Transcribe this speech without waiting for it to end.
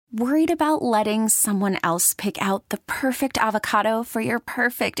Worried about letting someone else pick out the perfect avocado for your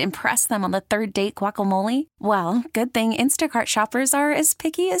perfect impress them on the third date guacamole? Well, good thing Instacart shoppers are as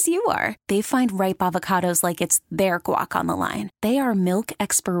picky as you are. They find ripe avocados like it's their guac on the line. They are milk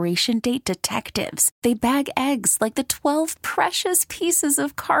expiration date detectives. They bag eggs like the 12 precious pieces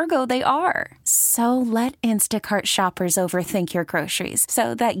of cargo they are. So let Instacart shoppers overthink your groceries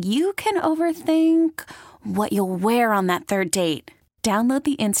so that you can overthink what you'll wear on that third date. Download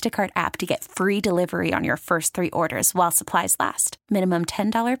the Instacart app to get free delivery on your first 3 orders while supplies last. Minimum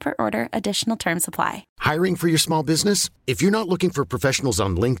 $10 per order. Additional terms apply. Hiring for your small business? If you're not looking for professionals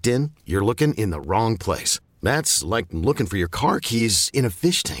on LinkedIn, you're looking in the wrong place. That's like looking for your car keys in a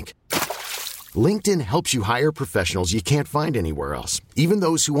fish tank. LinkedIn helps you hire professionals you can't find anywhere else, even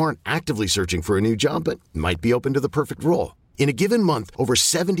those who aren't actively searching for a new job but might be open to the perfect role. In a given month, over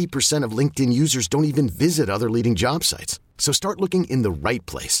 70% of LinkedIn users don't even visit other leading job sites. So start looking in the right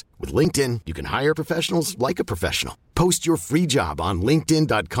place. With LinkedIn, you can hire professionals like a professional. Post your free job on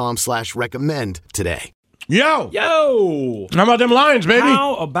linkedin.com/recommend today. Yo! How about them Lions, baby?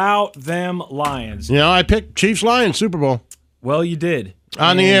 How about them Lions? You know, I picked Chiefs-Lions Super Bowl. Well, you did.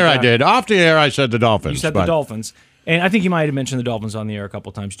 On the air, I did. Off the air, I said the Dolphins. You said the Dolphins. And I think you might have mentioned the Dolphins on the air a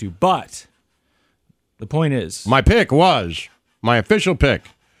couple times, too. But the point is... My official pick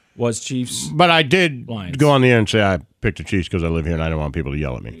was Chiefs. But I did Lions. Go on the air and say I picked the Chiefs because I live here and I don't want people to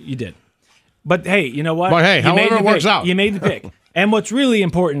yell at me. You did. But hey, you know what? But hey, however it works out. You made the pick. And what's really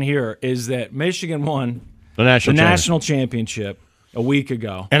important here is that Michigan won the national championship a week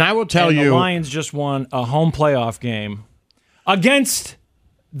ago. And I will tell you... the Lions just won a home playoff game against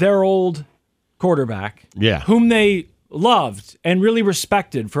their old quarterback, whom they loved and really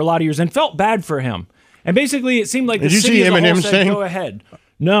respected for a lot of years and felt bad for him. And basically, it seemed like the city as a whole said, go ahead.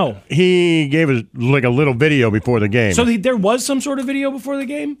 No. He gave us like a little video before the game. So there was some sort of video before the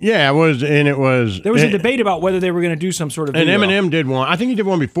game? Yeah, it was. There was a debate about whether they were going to do some sort of video. And Eminem did one. I think he did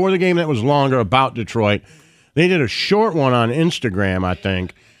one before the game that was longer about Detroit. They did a short one on Instagram, I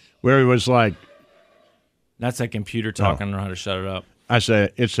think, where he was like... That's that computer talking. I don't know how to shut it up.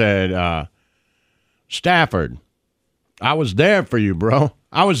 It said, Stafford, I was there for you, bro.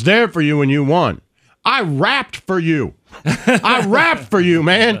 I was there for you when you won. I rapped for you. I rapped for you,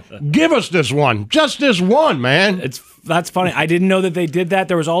 man. Give us this one. Just this one, man. That's funny. I didn't know that they did that.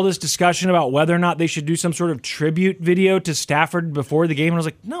 There was all this discussion about whether or not they should do some sort of tribute video to Stafford before the game. And I was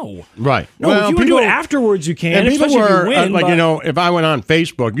like, no. Right. No, well, if you want to do it afterwards, you can. And people were, if you win, if I went on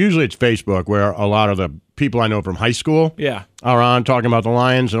Facebook, usually it's Facebook where a lot of the people I know from high school are on talking about the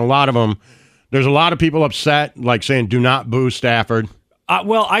Lions. And a lot of them, there's a lot of people upset, like saying, do not boo Stafford.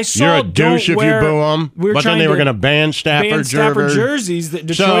 Well, I saw. You're a douche if you boo him. But then they were going to ban Stafford jerseys that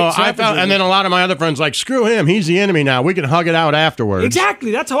Detroit. So I felt, and then a lot of my other friends like, screw him. He's the enemy now. We can hug it out afterwards.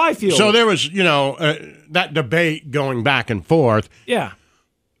 Exactly. That's how I feel. So there was, that debate going back and forth. Yeah.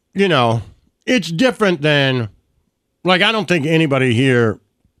 It's different than, like, I don't think anybody here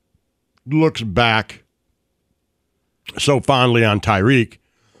looks back so fondly on Tyreek.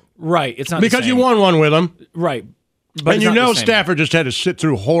 Right. It's not because you won one with him. Right. But and Stafford just had to sit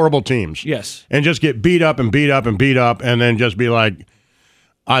through horrible teams. Yes. And just get beat up and beat up and beat up and then just be like,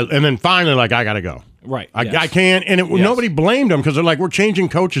 and then finally, like, I got to go. Right. I can't. And nobody blamed him because they're like, we're changing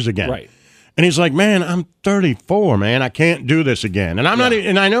coaches again. Right. And he's like, man, I'm 34, man. I can't do this again. And I'm not.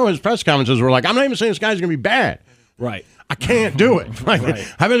 And I know his press conferences were like, I'm not even saying this guy's going to be bad. Right. I can't do it. Like,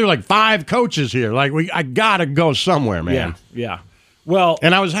 I've been through like 5 coaches here. Like, I got to go somewhere, man. Yeah. Well,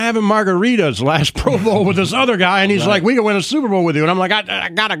 and I was having margaritas last Pro Bowl with this other guy, and he's like, we can win a Super Bowl with you. And I'm like, I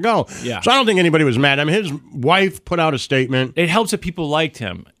got to go. Yeah. So I don't think anybody was mad. I mean, his wife put out a statement. It helps that people liked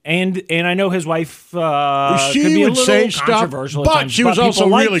him. And I know his wife she could be would a little say stuff, controversial but at times, she was also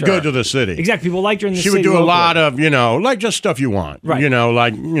really good to the city. Exactly. People liked her in the city. She would do a lot of, like just stuff you want. Right.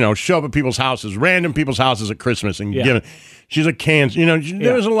 Show up at people's houses, random people's houses at Christmas and give it. She's a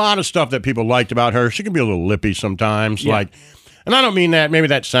there was a lot of stuff that people liked about her. She could be a little lippy sometimes. Yeah. And I don't mean that. Maybe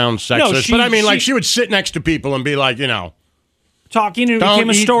that sounds sexist. But I mean, she would sit next to people and be like, talking, and it became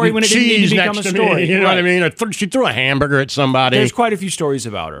a story when it didn't need to become a story. You know what I mean? She threw a hamburger at somebody. There's quite a few stories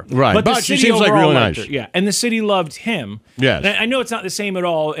about her. Right. But she seems like really nice. Yeah. And the city loved him. Yes. And I know it's not the same at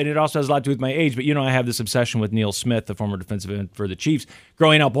all, and it also has a lot to do with my age, but I have this obsession with Neil Smith, the former defensive end for the Chiefs,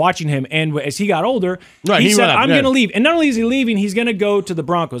 growing up watching him. And as he got older, he said, I'm going to leave. And not only is he leaving, he's going to go to the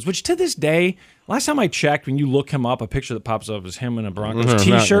Broncos, which to this day, last time I checked, when you look him up, a picture that pops up is him in a Broncos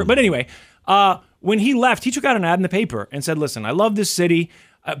T-shirt. But anyway, when he left, he took out an ad in the paper and said, listen, I love this city.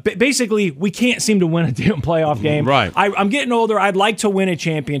 Basically, we can't seem to win a damn playoff game. Right. I'm getting older. I'd like to win a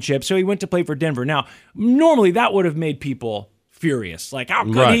championship. So he went to play for Denver. Now, normally that would have made people furious. Like, how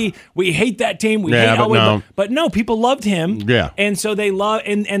could he? We hate that team. We hate Elway. But no, people loved him. Yeah. And so they love,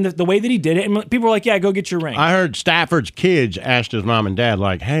 and the way that he did it, and people were like, yeah, go get your ring. I heard Stafford's kids asked his mom and dad,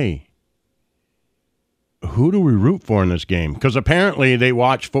 like, hey, who do we root for in this game? Because apparently they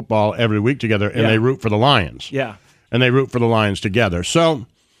watch football every week together, and they root for the Lions. Yeah. And they root for the Lions together. So,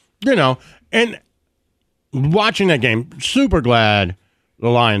 and watching that game, super glad the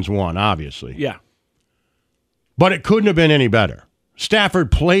Lions won, obviously. Yeah. But it couldn't have been any better.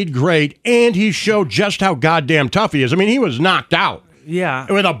 Stafford played great, and he showed just how goddamn tough he is. I mean, he was knocked out.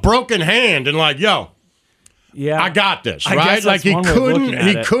 Yeah. With a broken hand and like, yo, I got this, right? Like he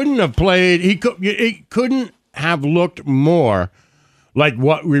couldn't have played. He couldn't have looked more like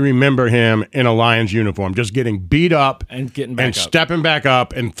what we remember him in a Lions uniform, just getting beat up and getting back and stepping back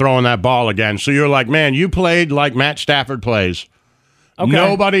up and throwing that ball again. So you're like, man, you played like Matt Stafford plays. Okay.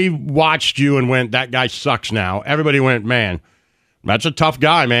 Nobody watched you and went, that guy sucks now. Everybody went, man, that's a tough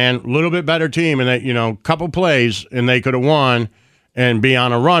guy, man. A little bit better team, and they, couple plays, and they could have won and be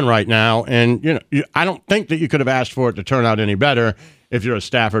on a run right now. And, I don't think that you could have asked for it to turn out any better if you're a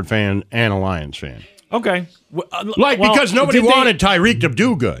Stafford fan and a Lions fan. Okay. Because nobody wanted Tyreek to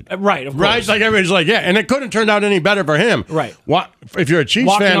do good. Right, of course. Right? Like everybody's like, yeah, and it couldn't have turned out any better for him. Right. If you're a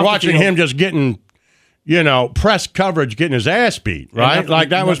Chiefs fan, watching him just getting, press coverage, getting his ass beat, right?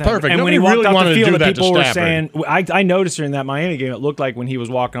 That was perfect. And nobody when he walked really off wanted the field, to do that people to were Stafford. saying, I noticed during that Miami game, it looked like when he was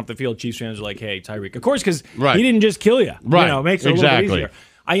walking off the field, Chiefs fans were like, hey, Tyreek. Of course, because he didn't just kill you. Right. It makes it a little bit easier.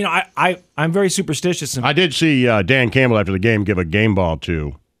 I'm very superstitious. I did see Dan Campbell after the game give a game ball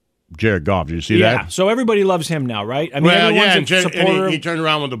to Jared Goff. Did you see that? Yeah, so everybody loves him now, right? I mean, everyone's a supporter. And he turned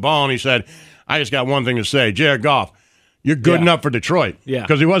around with the ball and he said, I just got one thing to say. Jared Goff, you're good enough for Detroit. Yeah.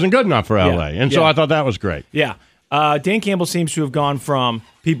 Because he wasn't good enough for L.A. And so I thought that was great. Yeah. Dan Campbell seems to have gone from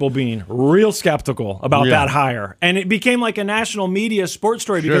people being real skeptical about that hire, and it became like a national media sports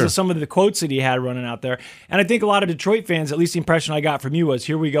story because of some of the quotes that he had running out there. And I think a lot of Detroit fans, at least the impression I got from you was,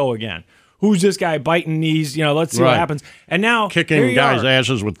 here we go again. Who's this guy biting knees? Let's see what happens. And now kicking guys'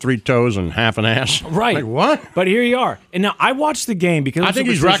 asses with 3 toes and half an ass. Right. Like, what? But here you are. And now I watched the game because I think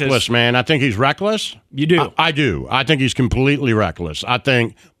he's reckless, man. I think he's reckless. You do? I do. I think he's completely reckless. But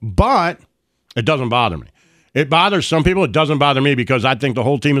it doesn't bother me. It bothers some people. It doesn't bother me because I think the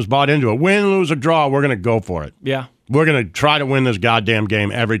whole team is bought into it. Win, lose, or draw, we're going to go for it. Yeah. We're going to try to win this goddamn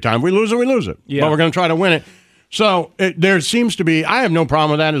game every time. We lose it, we lose it. Yeah. But we're going to try to win it. So there seems to be, I have no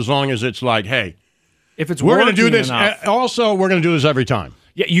problem with that as long as it's like, hey, if it's we're going to do this. Enough. Also, we're going to do this every time.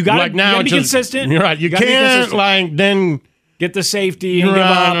 Yeah, you got to be consistent. You're right. You can't then get the safety and give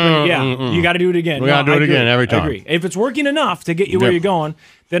up. And, you got to do it again. We got to do it again every time. I agree. If it's working enough to get you where you're going,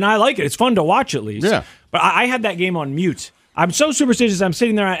 then I like it. It's fun to watch at least. Yeah. But I had that game on mute. I'm so superstitious. I'm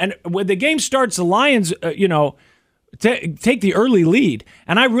sitting there, and when the game starts, the Lions, take the early lead,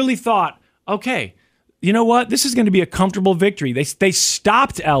 and I really thought, okay, you know what? This is going to be a comfortable victory. They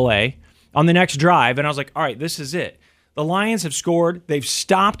stopped L.A. on the next drive, and I was like, all right, this is it. The Lions have scored. They've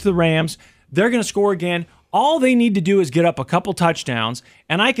stopped the Rams. They're going to score again. All they need to do is get up a couple touchdowns,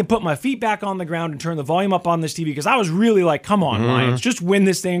 and I can put my feet back on the ground and turn the volume up on this TV because I was really like, come on, Lions, just win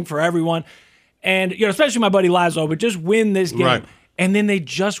this thing for everyone. And, especially my buddy Lazo, but just win this game. Right. And then they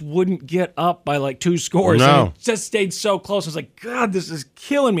just wouldn't get up by like 2 scores. No. And it just stayed so close. I was like, God, this is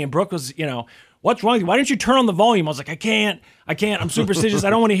killing me. And Brooke was, what's wrong with you? Why didn't you turn on the volume? I was like, I can't. I'm superstitious.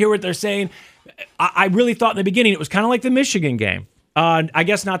 I don't want to hear what they're saying. I really thought in the beginning it was kind of like the Michigan game. I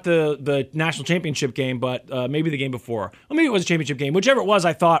guess not the national championship game, but maybe the game before. Or maybe it was a championship game. Whichever it was,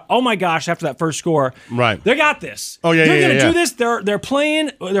 I thought, oh my gosh, after that first score, right, they got this. Oh yeah, they're going to do this. They're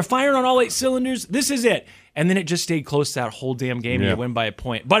playing. They're firing on all 8 cylinders. This is it. And then it just stayed close that whole damn game, and you win by a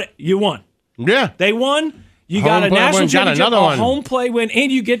point. But you won. Yeah, they won. You got a national championship, a home play win,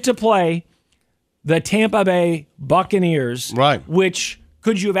 and you get to play the Tampa Bay Buccaneers. Right. Which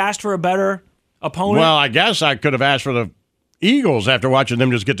could you have asked for a better opponent? Well, I guess I could have asked for the Eagles after watching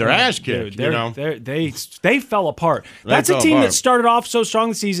them just get their ass kicked. Dude, they fell apart. That's a team that started off so strong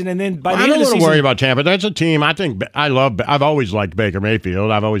this season, and then by the end of the season, I'm a little worried about Tampa. That's a team I think I've always liked Baker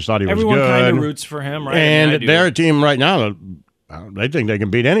Mayfield. I've always thought he was good. Everyone kind of roots for him, right? And they're a team right now that they think they can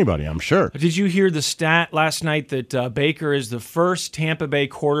beat anybody, I'm sure. Did you hear the stat last night that Baker is the first Tampa Bay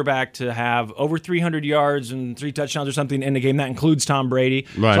quarterback to have over 300 yards and 3 touchdowns or something in the game? That includes Tom Brady.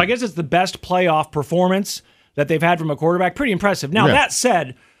 Right. So I guess it's the best playoff performance that they've had from a quarterback. Pretty impressive. Now, that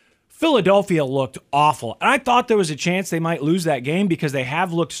said, Philadelphia looked awful. And I thought there was a chance they might lose that game because they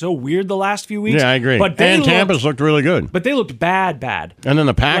have looked so weird the last few weeks. Yeah, I agree. But Tampa's looked really good. But they looked bad. And then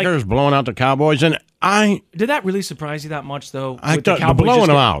the Packers blowing out the Cowboys. And did that really surprise you that much, though? I thought blowing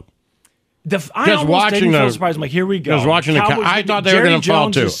them out. I almost didn't feel surprised. I'm like, here we go. Just watching I thought they were going to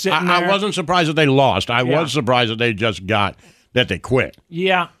fall too. I wasn't surprised that they lost. I was surprised that they just they quit.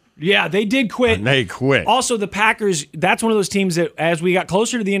 Yeah. Yeah, they did quit. And they quit. Also, the Packers, that's one of those teams that as we got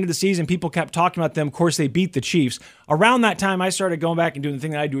closer to the end of the season, people kept talking about them. Of course, they beat the Chiefs. Around that time, I started going back and doing the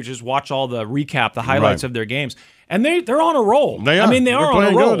thing that I do, which is watch all the recap, the highlights of their games. And they're on a roll. They are. I mean, they're on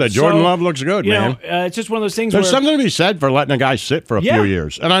a roll. Good. Jordan Love looks good, man. It's just one of those things There's something to be said for letting a guy sit for a few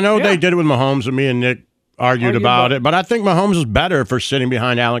years. And I know they did it with Mahomes, and me and Nick argued about it. But I think Mahomes is better for sitting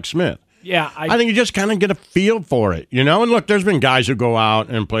behind Alex Smith. Yeah, I think you just kind of get a feel for it, And look, there's been guys who go out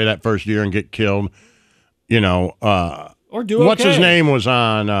and play that first year and get killed, or do what's his name was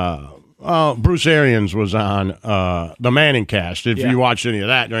on? Bruce Arians was on the Manning cast. If you watched any of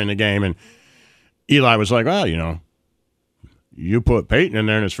that during the game, and Eli was like, well, you put Peyton in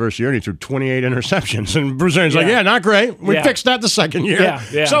there in his first year, and he threw 28 interceptions. And Bruce Arians like, not great. We fixed that the second year.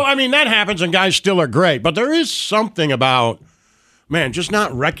 Yeah. So, I mean, that happens, and guys still are great. But there is something about, man, just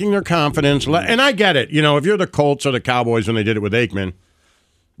not wrecking their confidence. And I get it. If you're the Colts or the Cowboys when they did it with Aikman,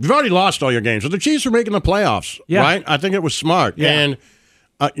 you've already lost all your games. But the Chiefs are making the playoffs, right? I think it was smart. Yeah.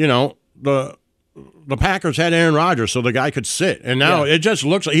 And, the Packers had Aaron Rodgers so the guy could sit. And now it just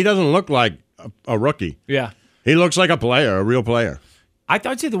looks like he doesn't look like a rookie. Yeah. He looks like a player, a real player.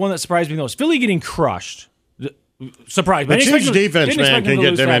 I'd say the one that surprised me the most, Philly getting crushed. Surprised me. The Chiefs defense, man, can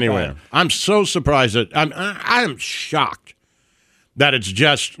get them anywhere. I'm so surprised that I am shocked that it's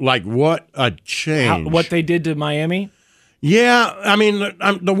just like what a change. What they did to Miami? Yeah, I mean,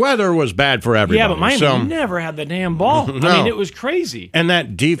 the weather was bad for everybody. Yeah, but Miami never had the damn ball. No. I mean, it was crazy. And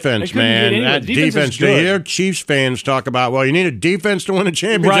that defense, man, that defense to hear Chiefs fans talk about, well, you need a defense to win a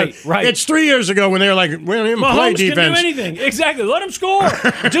championship. Right. It's 3 years ago when they were like, we don't even play defense. Mahomes can do anything. Exactly. Let him score.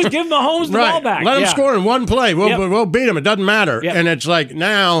 Just give Mahomes the ball back. Let him score in one play. We'll beat him. It doesn't matter. Yep. And it's like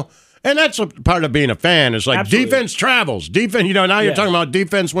now, and that's a part of being a fan. It's like defense travels. Defense, now you're talking about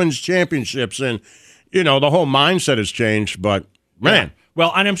defense wins championships, and the whole mindset has changed, but, man. Yeah.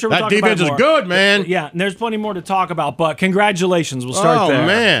 Well, and I'm sure we'll talk about defense is good, man. Yeah, and there's plenty more to talk about, but congratulations. We'll start there. Oh,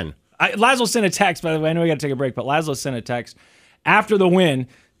 man. Laszlo sent a text, by the way. I know we got to take a break, but Laszlo sent a text after the win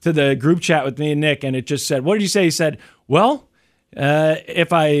to the group chat with me and Nick, and it just said, what did you say? He said, well,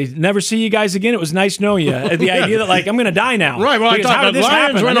 if I never see you guys again, it was nice knowing you. The idea that, I'm going to die now. Right, well, I thought the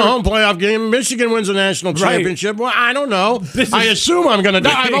Lions win a home playoff game. Michigan wins a national championship. Well, I don't know. I assume I'm going to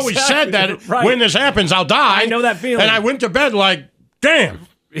die. I've always said that when this happens, I'll die. I know that feeling. And I went to bed like, damn.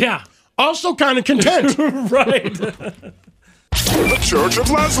 Yeah. Also kind of content. Right. The Church of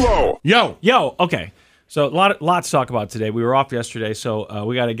Laszlo. Yo, okay. So lots to talk about today. We were off yesterday, so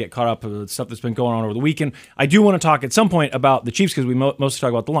we got to get caught up with stuff that's been going on over the weekend. I do want to talk at some point about the Chiefs because we mostly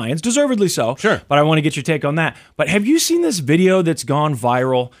talk about the Lions, deservedly so. Sure. But I want to get your take on that. But have you seen this video that's gone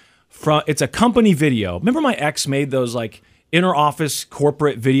viral? It's a company video. Remember my ex made those inner office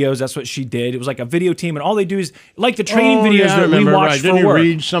corporate videos? That's what she did. It was like a video team, and all they do is like the training videos that we watched for Didn't work. you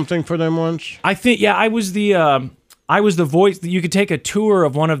read something for them once? I think, I was the voice that you could take a tour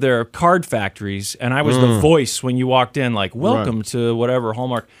of one of their card factories, and I was the voice when you walked in, welcome to whatever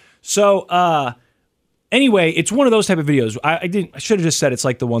Hallmark. So, anyway, it's one of those type of videos. I should have just said it's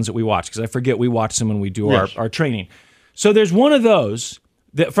like the ones that we watch, because I forget we watch them when we do our training. So there's one of those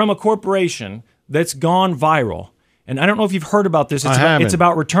that from a corporation that's gone viral, and I don't know if you've heard about this. It's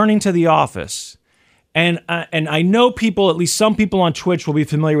about returning to the office. And I know people, at least some people on Twitch will be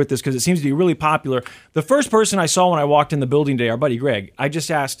familiar with this because it seems to be really popular. The first person I saw when I walked in the building today, our buddy Greg, I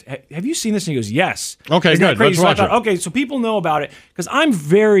just asked, have you seen this? And he goes, yes. Okay, good. Let's watch it. Okay, so people know about it because I'm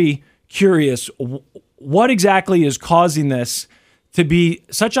very curious what exactly is causing this to be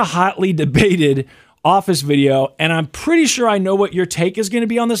such a hotly debated office video, and I'm pretty sure I know what your take is going to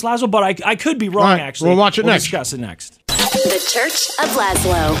be on this, Laszlo, but I could be wrong, actually. We'll watch it next. We'll discuss it next. The Church of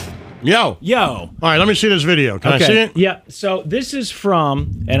Laszlo. Yo. All right, let me see this video. Can I see it? Yeah, so this is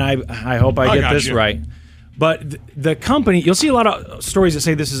from, and I hope I get this right, but the company, you'll see a lot of stories that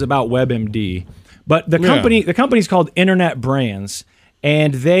say this is about WebMD, but the company's called Internet Brands,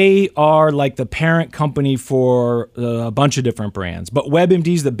 and they are like the parent company for a bunch of different brands, but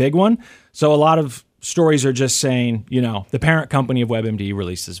WebMD's the big one, so a lot of stories are just saying, the parent company of WebMD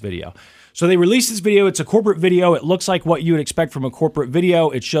released this video. So they released this video. It's a corporate video. It looks like what you would expect from a corporate video.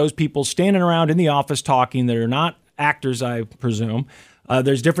 It shows people standing around in the office talking that are not actors, I presume.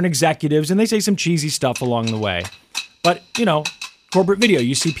 There's different executives, and they say some cheesy stuff along the way. But, corporate video.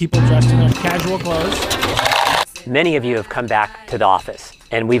 You see people dressed in their casual clothes. Many of you have come back to the office,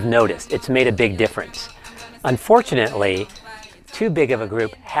 and we've noticed it's made a big difference. Unfortunately, too big of a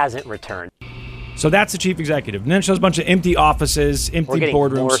group hasn't returned. So that's the chief executive. And then it shows a bunch of empty offices, empty boardrooms. We're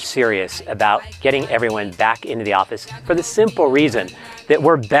getting more serious about getting everyone back into the office for the simple reason that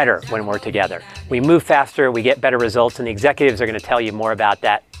we're better when we're together. We move faster, we get better results, and the executives are going to tell you more about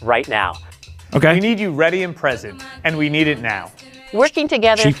that right now. Okay. We need you ready and present, and we need it now. Working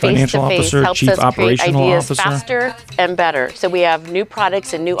together face-to-face helps us create ideas faster and better. So we have new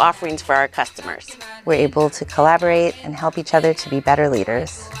products and new offerings for our customers. We're able to collaborate and help each other to be better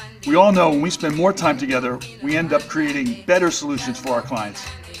leaders. We all know when we spend more time together, we end up creating better solutions for our clients.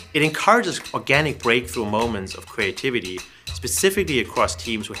 It encourages organic breakthrough moments of creativity, specifically across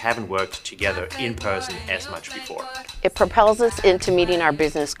teams who haven't worked together in person as much before. It propels us into meeting our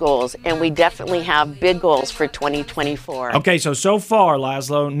business goals, and we definitely have big goals for 2024. Okay, so far,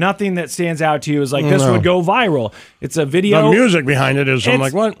 Laszlo, nothing that stands out to you is like this would go viral. It's a video. The music behind it is, I'm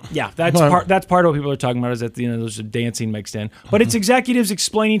like, what? Yeah, that's part of what people are talking about is that there's dancing mixed in. But it's executives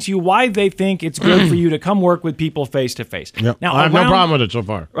explaining to you why they think it's good for you to come work with people face to face. Now, I have no problem with it so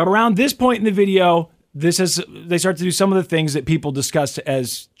far. Around this point in the video, they start to do some of the things that people discuss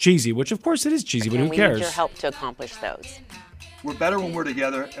as cheesy, which of course it is cheesy, but who cares? We need your help to accomplish those. We're better when we're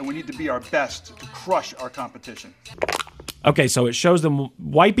together, and we need to be our best to crush our competition. Okay, so it shows them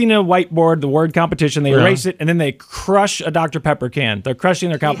wiping a whiteboard, the word competition, they erase it, and then they crush a Dr. Pepper can. They're crushing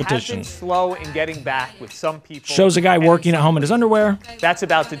their competition. We have been slow in getting back with some people. Shows a guy working at home in his underwear. That's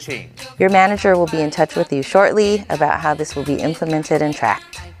about to change. Your manager will be in touch with you shortly about how this will be implemented and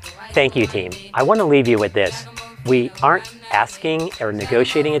tracked. Thank you, team. I want to leave you with this. We aren't asking or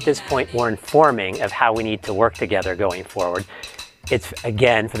negotiating at this point. We're informing of how we need to work together going forward. It's,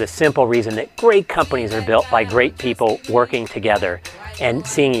 again, for the simple reason that great companies are built by great people working together and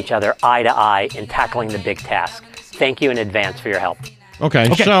seeing each other eye to eye and tackling the big task. Thank you in advance for your help. Okay.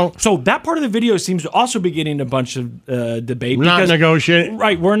 So that part of the video seems to also be getting a bunch of debate. Not negotiating.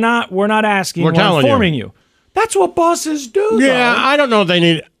 Right. We're not asking. We're informing you. That's what bosses do. Yeah, though. I don't know if they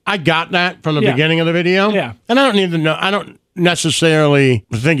need. I got that from the beginning of the video. Yeah. And I don't need to know. I don't necessarily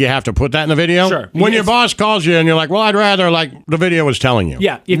think you have to put that in the video. Sure. When your boss calls you and you're like, well, I'd rather like the video was telling you.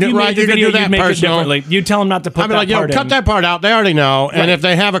 Yeah. If you made the video, you'd make it differently. You tell them not to put that part in. Cut that part out. They already know. Right. And if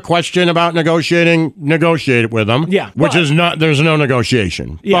they have a question about negotiating, negotiate it with them. Yeah. Which is not, there's no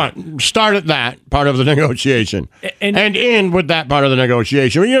negotiation. Yeah. But start at that part of the negotiation. And end with that part of the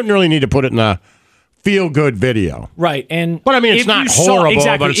negotiation. You don't really need to put it in the feel-good video. Right. But I mean, it's not horrible,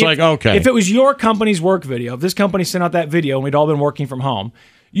 but it's like, okay. If it was your company's work video, if this company sent out that video and we'd all been working from home,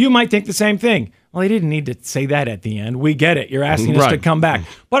 you might think the same thing. Well, they didn't need to say that at the end. We get it. You're asking us to come back.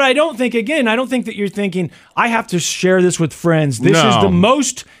 But I don't think that you're thinking, I have to share this with friends. This is the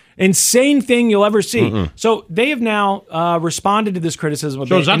most insane thing you'll ever see. Mm-mm. So they have now responded to this criticism.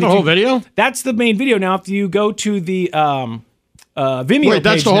 So is that the whole video? That's the main video. Now, if you go to the Vimeo Wait,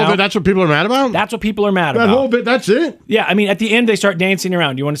 that's page the whole now, bit? That's what people are mad about? That's what people are mad about. That whole bit, that's it? Yeah, I mean, at the end, they start dancing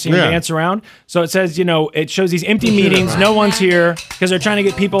around. You want to see them dance around? So it says, it shows these empty meetings. No one's here because they're trying to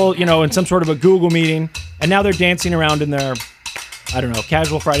get people, in some sort of a Google meeting. And now they're dancing around in their, I don't know,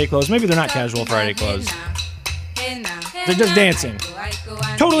 casual Friday clothes. Maybe they're not casual Friday clothes. They're just dancing.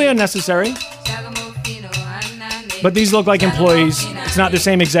 Totally unnecessary. But these look like employees. It's not the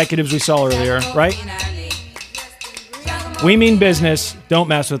same executives we saw earlier, right? We mean business. Don't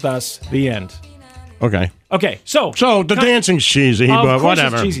mess with us. The end. Okay. So the dancing's cheesy, but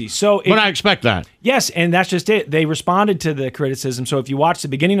whatever. It's cheesy. But I expect that. Yes, and that's just it. They responded to the criticism. So if you watch the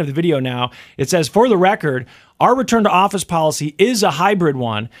beginning of the video now, it says, for the record, our return to office policy is a hybrid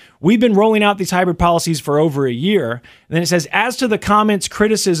one. We've been rolling out these hybrid policies for over a year. And then it says, as to the comments,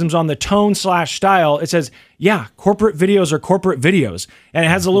 criticisms on the tone/style, it says, yeah, corporate videos are corporate videos. And it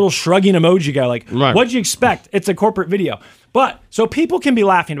has a little shrugging emoji guy like, what'd you expect? It's a corporate video. But so people can be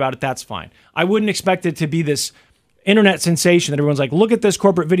laughing about it. That's fine. I wouldn't expect it to be this internet sensation that everyone's like, look at this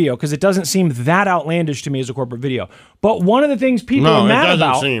corporate video, because it doesn't seem that outlandish to me as a corporate video. But one of the things people are mad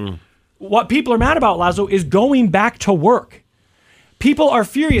about, what people are mad about, Laszlo, is going back to work. People are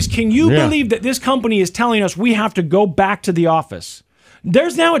furious. Can you believe that this company is telling us we have to go back to the office?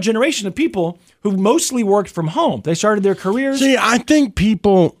 There's now a generation of people who mostly worked from home. They started their careers. See, I think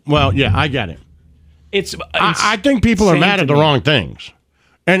people, I get it. I think people are mad at the wrong things.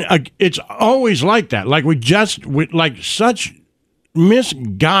 And it's always like that. Like such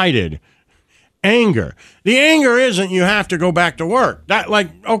misguided anger. The anger isn't you have to go back to work.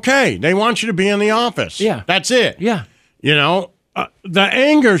 Okay, they want you to be in the office. Yeah. That's it. Yeah. The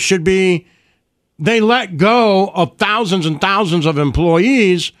anger should be they let go of thousands and thousands of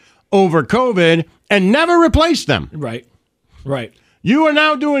employees over COVID and never replaced them. Right. You are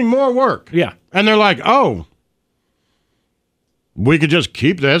now doing more work. Yeah. And they're like, oh, we could just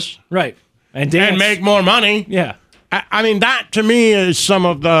keep this. Right. and make more money. Yeah. I mean, that to me is some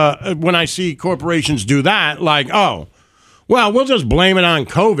of the, when I see corporations do that, like, oh, well, we'll just blame it on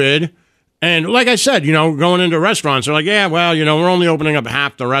COVID. And like I said, going into restaurants, they're like, yeah, well, we're only opening up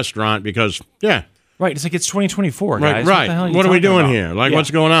half the restaurant because, yeah. Right. It's like it's 2024, guys. Right. What are we doing here? Like,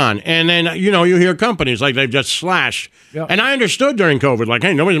 what's going on? And then, you hear companies like they've just slashed. Yep. And I understood during COVID, like,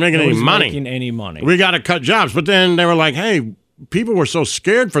 hey, nobody's making any money. We got to cut jobs. But then they were like, hey, people were so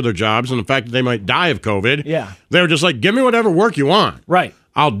scared for their jobs and the fact that they might die of COVID. Yeah. They were just like, give me whatever work you want. Right.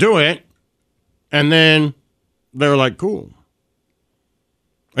 I'll do it. And then they were like, cool.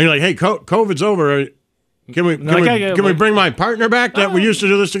 And you're like, hey, COVID's over. Can we bring my partner back that we used to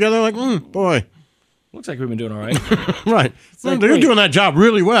do this together? Like, boy. Looks like we've been doing all right. Right. Well, they're doing that job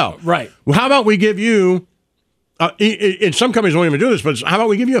really well. Right. Well, how about we give you, in some companies won't even do this, but how about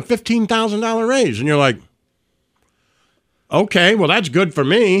we give you a $15,000 raise? And you're like, okay, well, that's good for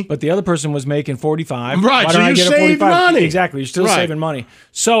me. But the other person was making $45,000. Right, Why so you saved money. Exactly, you're still saving money.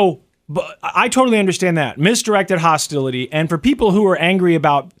 So but I totally understand that. Misdirected hostility. And for people who are angry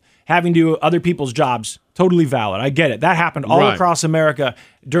about having to do other people's jobs, totally valid. I get it. That happened all across America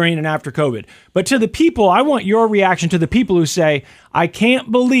during and after COVID. But to the people, I want your reaction to the people who say, I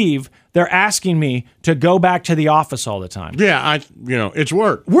can't believe they're asking me to go back to the office all the time. Yeah, it's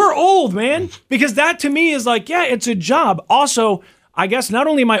work. We're old, man. Because that to me is like, yeah, it's a job. Also, I guess not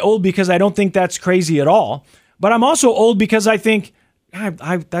only am I old because I don't think that's crazy at all, but I'm also old because I think,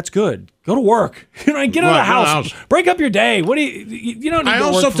 that's good. Go to work. Get out of the house. Break up your day. What do you don't need to work from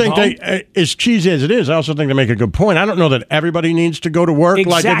home. I also think as cheesy as it is, I also think they make a good point. I don't know that everybody needs to go to work.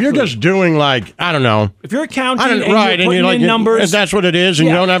 Exactly. Like if you're just doing like, I don't know. If you're accounting and you're putting in numbers. If that's what it is and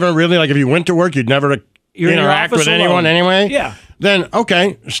you don't ever really, like if you went to work, you'd never interact with anyone anyway. Yeah. Then,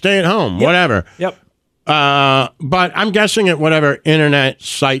 okay, stay at home, whatever. Yep. But I'm guessing at whatever internet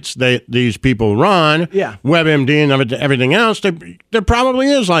sites these people run, WebMD and everything else, there probably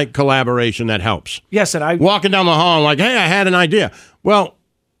is like collaboration that helps. Yes, and I walking down the hall and like, hey, I had an idea. Well,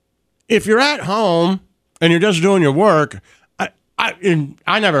 if you're at home and you're just doing your work,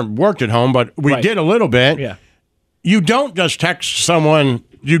 I never worked at home, but we did a little bit. Yeah, you don't just text someone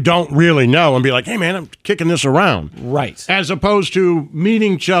you don't really know and be like, hey, man, I'm kicking this around. Right. As opposed to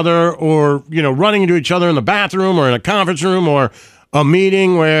meeting each other or, running into each other in the bathroom or in a conference room or a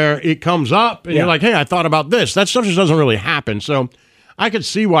meeting where it comes up and you're like, hey, I thought about this. That stuff just doesn't really happen. So I could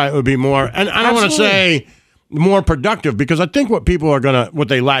see why it would be more, and I don't want to say more productive because I think what people are what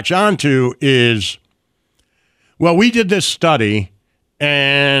they latch on to is, well, we did this study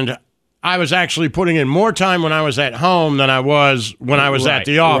and I was actually putting in more time when I was at home than I was when I was at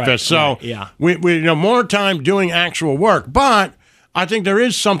the office. We more time doing actual work. But I think there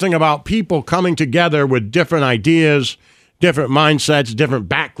is something about people coming together with different ideas, different mindsets, different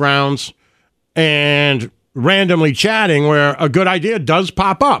backgrounds, and randomly chatting where a good idea does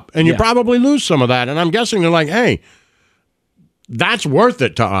pop up. And you probably lose some of that. And I'm guessing they're like, hey, that's worth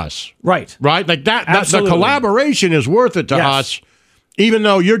it to us. Right. Right? Like that the collaboration is worth it to us. Even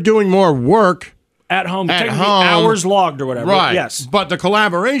though you're doing more work at home, hours logged or whatever. Right. Yes. But the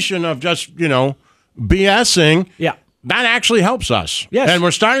collaboration of just, BSing, that actually helps us. Yes. And we're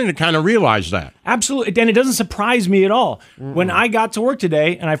starting to kind of realize that. Absolutely. And it doesn't surprise me at all. Mm-hmm. When I got to work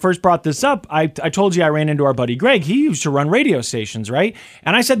today and I first brought this up, I told you I ran into our buddy Greg. He used to run radio stations, right?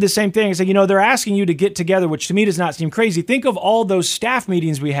 And I said the same thing. I said, they're asking you to get together, which to me does not seem crazy. Think of all those staff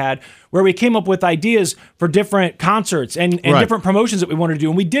meetings we had where we came up with ideas for different concerts and different promotions that we wanted to do.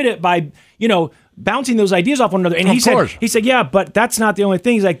 And we did it by, bouncing those ideas off one another. And he said, yeah, but that's not the only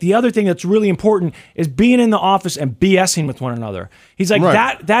thing. He's like, the other thing that's really important is being in the office and BSing with one another. He's like,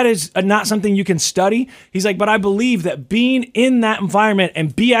 that is not something you can study. He's like, but I believe that being in that environment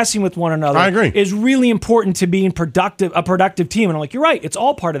and BSing with one another is really important to being a productive team. And I'm like, you're right. It's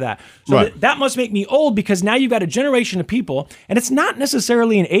all part of that. So that must make me old because now you've got a generation of people, and it's not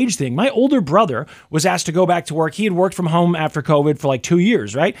necessarily an age thing. My older brother was asked to go back to work. He had worked from home after COVID for like 2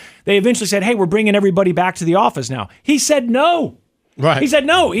 years, right? They eventually said, hey, we're bringing everybody back to the office now. He said no. Right. He said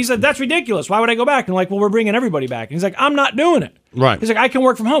no. He said, that's ridiculous. Why would I go back? And I'm like, well, we're bringing everybody back. And he's like, I'm not doing it. Right. He's like, I can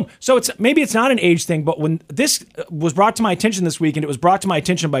work from home. So maybe it's not an age thing, but when this was brought to my attention this week, and it was brought to my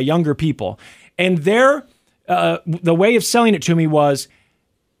attention by younger people, and the way of selling it to me was,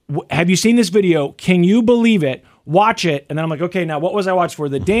 have you seen this video? Can you believe it? Watch it. And then I'm like, okay, now what was I watching for?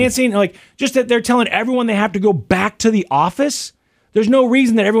 The dancing? And like, just that they're telling everyone they have to go back to the office. There's no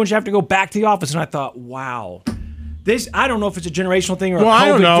reason that everyone should have to go back to the office. And I thought, wow, I don't know if it's a generational thing or a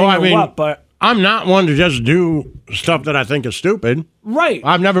COVID thing or what, but I'm not one to just do stuff that I think is stupid. Right.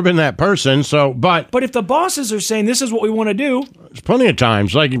 I've never been that person. So, but if the bosses are saying this is what we want to do, there's plenty of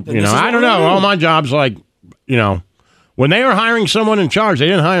times, like, you know, I don't know. All my jobs, like, you know, when they were hiring someone in charge, they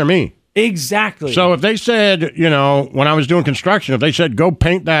didn't hire me. Exactly. So if they said, you know, when I was doing construction, if they said, go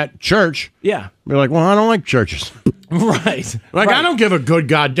paint that church, yeah, be like, well, I don't like churches. Right. Like, right. I don't give a good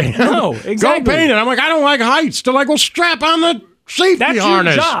goddamn. No, exactly. Go paint it. I'm like, I don't like heights. They're like, well, strap on the safety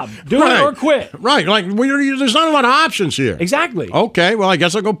harness. That's your job. Do it or quit. Right. Like, there's not a lot of options here. Exactly. Okay, well, I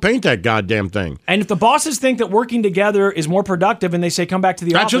guess I'll go paint that goddamn thing. And if the bosses think that working together is more productive and they say come back to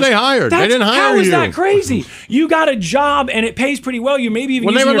the office. That's who they hired. They didn't hire you. How is that crazy? You got a job and it pays pretty well. You maybe even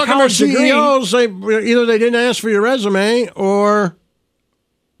when they were looking for CEOs, degree. Either they didn't ask for your resume or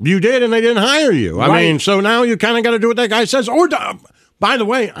you did and they didn't hire you. I mean, so now you kind of got to do what that guy says. Or, by the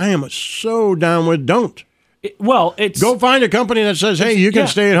way, I am so down with don't. It's go find a company that says, "Hey, you can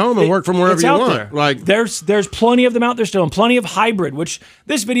stay at home and work from wherever you want." There. Like there's plenty of them out there still, and plenty of hybrid. Which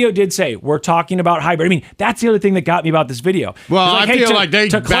this video did say we're talking about hybrid. I mean, that's the other thing that got me about this video. Well, I feel like they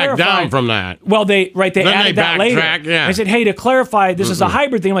backed down from that. Well, they added that later. Yeah. I said, "Hey, to clarify, this is a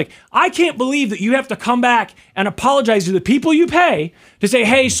hybrid thing." I'm like, I can't believe that you have to come back and apologize to the people you pay to say,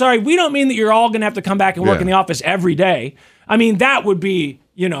 "Hey, sorry, we don't mean that you're all going to have to come back and work in the office every day." I mean, that would be,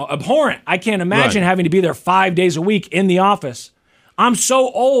 abhorrent. I can't imagine having to be there 5 days a week in the office. I'm so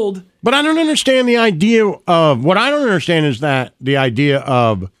old. But I don't understand the idea of, what I don't understand is that the idea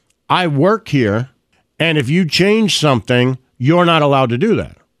of, I work here, and if you change something, you're not allowed to do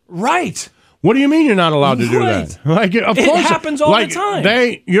that. Right. What do you mean you're not allowed to do that? Like, of course, it happens all the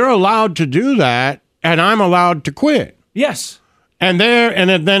time. You're allowed to do that, and I'm allowed to quit. Yes. And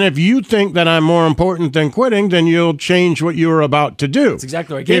then if you think that I'm more important than quitting, then you'll change what you were about to do. That's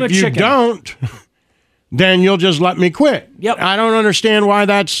exactly right. If you don't, then you'll just let me quit. Yep. I don't understand why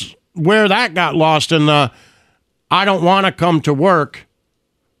that's where that got lost in the, I don't want to come to work,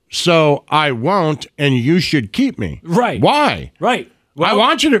 so I won't, and you should keep me. Right. Why? Right. Well, I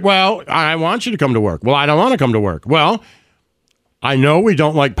want you to come to work. Well, I don't want to come to work. Well, I know we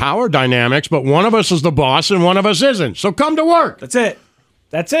don't like power dynamics, but one of us is the boss and one of us isn't. So come to work. That's it.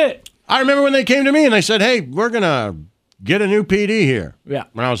 That's it. I remember when they came to me and they said, hey, we're going to get a new PD here. Yeah.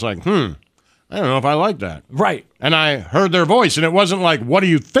 And I was like, I don't know if I like that. Right. And I heard their voice, and it wasn't like, what do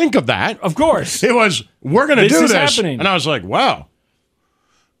you think of that? Of course. It was, we're going to do this. Happening. And I was like, wow.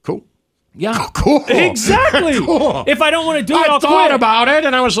 Cool. Yeah. Cool. Exactly. Cool. If I don't want to do it, I'll thought quit. about it,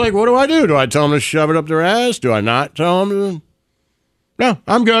 and I was like, what do I do? Do I tell them to shove it up their ass? Do I not tell them to... No,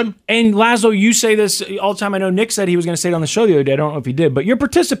 I'm good. And Laszlo, you say this all the time. I know Nick said he was going to say it on the show the other day. I don't know if he did, but your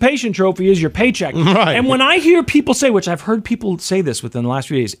participation trophy is your paycheck. Right. And when I hear people say, which I've heard people say this within the last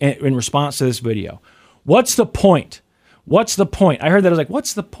few days in response to this video, what's the point? What's the point? I heard that. I was like,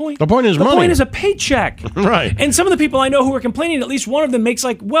 what's the point? The point is money. The point is a paycheck. Right. And some of the people I know who are complaining, at least one of them makes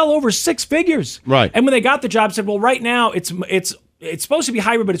like well over 6 figures. Right. And when they got the job, said, well, right now it's supposed to be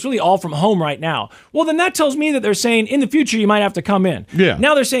hybrid, but it's really all from home right now. Well, then that tells me that they're saying in the future you might have to come in. Yeah.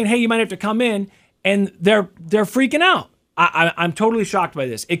 Now they're saying, hey, you might have to come in, and they're freaking out. I'm totally shocked by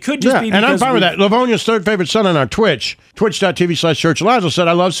this. It could just be because... and I'm fine with that. Livonia's third favorite son on our Twitch, twitch.tv/Church Laszlo, said,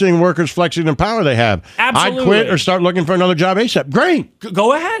 I love seeing workers flexing the power they have. Absolutely. I'd quit or start looking for another job ASAP. Great.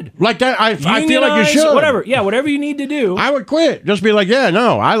 Go ahead. Like that, I feel like you should. Whatever. Yeah, whatever you need to do. I would quit. Just be like, yeah,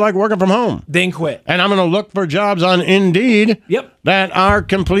 no, I like working from home. Then quit. And I'm going to look for jobs on Indeed that are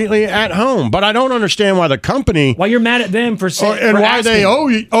completely at home. But I don't understand why the company... Why you're mad at them for saying... And why they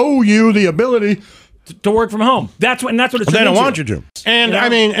owe you the ability... to work from home. That's what it's. They don't want you to. And I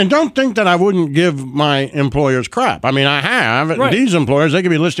mean, and don't think that I wouldn't give my employers crap. I mean, I have. Right. These employers, they could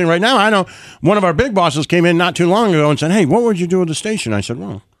be listening right now. I know one of our big bosses came in not too long ago and said, hey, what would you do with the station? I said,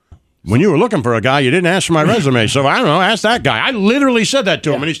 well, when you were looking for a guy, you didn't ask for my resume. So I don't know, ask that guy. I literally said that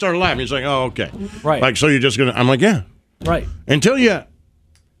to him, and he started laughing. He's like, oh, okay. Right. Like, so you're just going to, I'm like, yeah. Right. Until you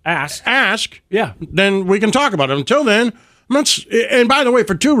ask. Yeah. Then we can talk about it. Until then, and by the way,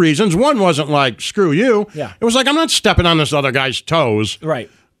 for 2 reasons. One wasn't like, screw you. Yeah. It was like, I'm not stepping on this other guy's toes. Right.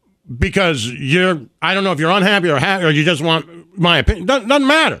 Because I don't know if you're unhappy or happy, or you just want my opinion. Doesn't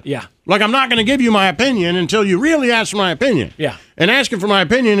matter. Yeah. Like, I'm not going to give you my opinion until you really ask for my opinion. Yeah. And asking for my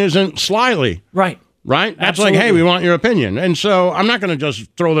opinion isn't slyly. Right. Right? That's Absolutely. like, hey, we want your opinion. And so I'm not going to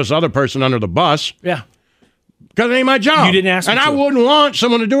just throw this other person under the bus. Yeah. Because it ain't my job. You didn't ask me and to. I wouldn't want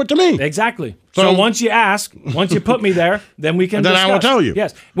someone to do it to me. Exactly. So once you ask, once you put me there, then we can then discuss. I will tell you.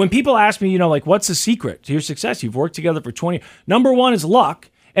 Yes. When people ask me, like, what's the secret to your success? You've worked together for 20 years. Number 1 is luck.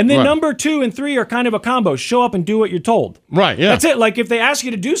 And then number 2 and 3 are kind of a combo. Show up and do what you're told. Right, yeah. That's it. Like, if they ask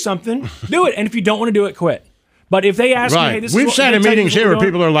you to do something, do it. And if you don't want to do it, quit. But if they ask me, hey, this We've is sat in meetings here where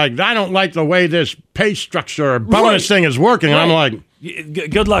people are like, I don't like the way this pay structure or bonus thing is working. And I'm like,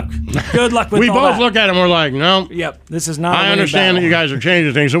 good luck. Good luck with we all both that. look at it and we're like, no. Yep, this is not I understand that you guys are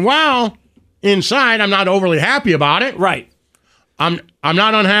changing things. And while inside I'm not overly happy about it. Right. I'm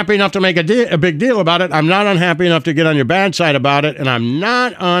not unhappy enough to make a big deal about it. I'm not unhappy enough to get on your bad side about it. And I'm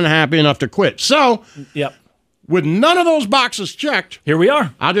not unhappy enough to quit. So, with none of those boxes checked, here we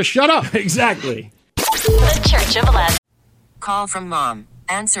are. I'll just shut up. Exactly. The Church of Laszlo. Call from mom.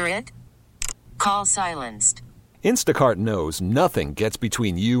 Answer it. Call silenced. Instacart knows nothing gets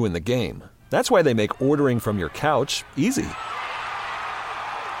between you and the game. That's why they make ordering from your couch easy.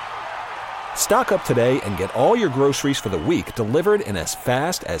 Stock up today and get all your groceries for the week delivered in as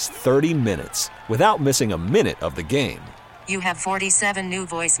fast as 30 minutes without missing a minute of the game. You have 47 new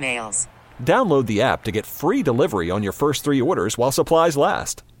voicemails. Download the app to get free delivery on your first 3 orders while supplies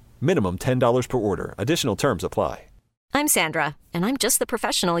last. Minimum $10 per order. Additional terms apply. I'm Sandra, and I'm just the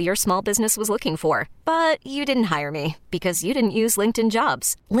professional your small business was looking for. But you didn't hire me because you didn't use LinkedIn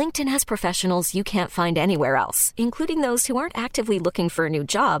Jobs. LinkedIn has professionals you can't find anywhere else, including those who aren't actively looking for a new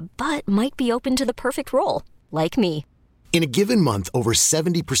job, but might be open to the perfect role, like me. In a given month, over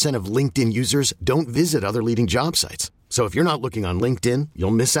 70% of LinkedIn users don't visit other leading job sites. So if you're not looking on LinkedIn,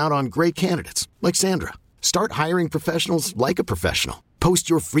 you'll miss out on great candidates like Sandra. Start hiring professionals like a professional. Post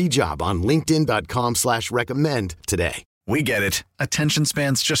your free job on linkedin.com/recommend today. We get it. Attention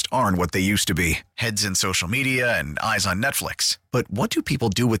spans just aren't what they used to be. Heads in social media and eyes on Netflix. But what do people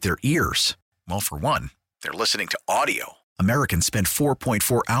do with their ears? Well, for one, they're listening to audio. Americans spend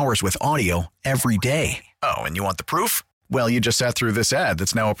 4.4 hours with audio every day. Oh, and you want the proof? Well, you just sat through this ad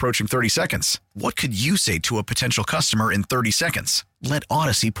that's now approaching 30 seconds. What could you say to a potential customer in 30 seconds? Let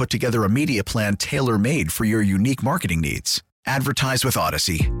Odyssey put together a media plan tailor-made for your unique marketing needs. Advertise with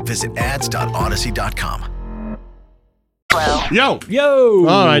Odyssey. Visit ads.odyssey.com. Yo.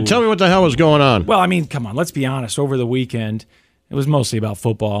 All right, tell me what the hell was going on. Well, I mean, come on, let's be honest. Over the weekend, it was mostly about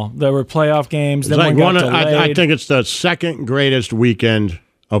football. There were playoff games. It's like I think it's the second greatest weekend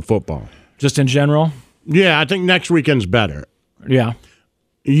of football. Just in general? Yeah, I think next weekend's better. Yeah.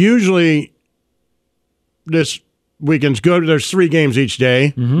 Usually, this weekend's good. There's 3 games each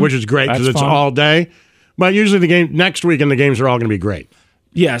day, which is great because it's all day. But usually next weekend, the games are all going to be great.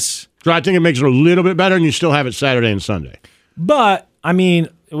 Yes. So I think it makes it a little bit better, and you still have it Saturday and Sunday. But, I mean,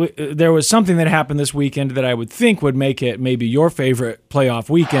 there was something that happened this weekend that I would think would make it maybe your favorite playoff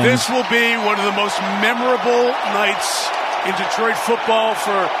weekend. This will be one of the most memorable nights in Detroit football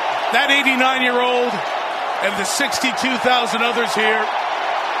for that 89-year-old and the 62,000 others here.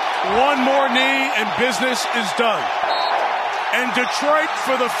 One more knee and business is done. And Detroit,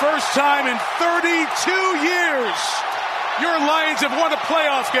 for the first time in 32 years, your Lions have won a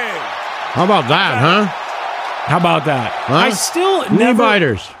playoff game. How about that, huh? How about that? Huh? I still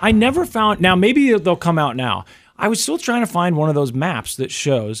I never found. Now, maybe they'll come out now. I was still trying to find one of those maps that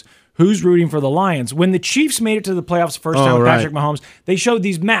shows who's rooting for the Lions. When the Chiefs made it to the playoffs the first time with Patrick Mahomes, they showed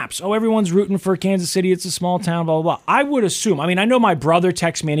these maps. Oh, everyone's rooting for Kansas City. It's a small town, blah, blah, blah. I would assume. I mean, I know my brother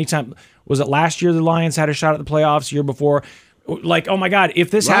texts me anytime. Was it last year the Lions had a shot at the playoffs? Year before? Like, oh my God,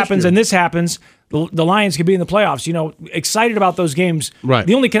 if this happens and this happens, the Lions could be in the playoffs. You know, excited about those games. Right.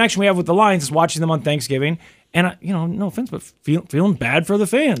 The only connection we have with the Lions is watching them on Thanksgiving. And, no offense, but feeling bad for the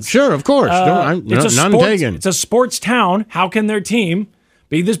fans. Sure, of course. None taken. It's a sports town. How can their team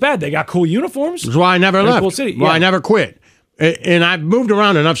be this bad? They got cool uniforms. That's why I never left. Cool city. Why I never quit. And I've moved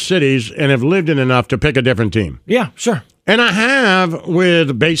around enough cities and have lived in enough to pick a different team. Yeah, sure. And I have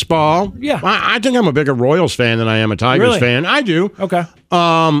with baseball. Yeah. I think I'm a bigger Royals fan than I am a Tigers fan. I do. Okay.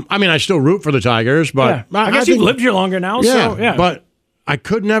 I mean, I still root for the Tigers, but I guess you've lived here longer now. Yeah, so, yeah. But I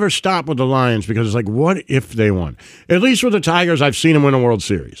could never stop with the Lions because it's like, what if they won? At least with the Tigers, I've seen them win a World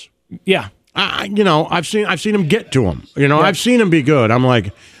Series. Yeah. I've seen them get to them. I've seen them be good. I'm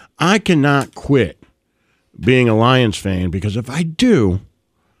like, I cannot quit being a Lions fan because if I do,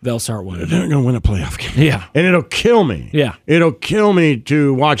 they'll start winning. They're going to win a playoff game. Yeah. And it'll kill me. Yeah. It'll kill me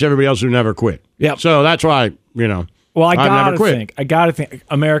to watch everybody else who never quit. Yeah. So that's why, Well, I gotta think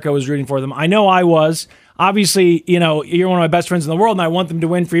America was rooting for them. I know I was. Obviously, you're one of my best friends in the world, and I want them to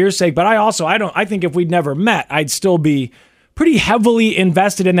win for your sake. But I think if we'd never met, I'd still be pretty heavily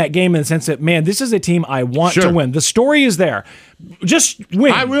invested in that game in the sense that, man, this is a team I want to win. The story is there. Just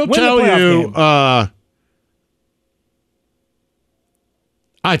win. I will win tell the playoff you, game.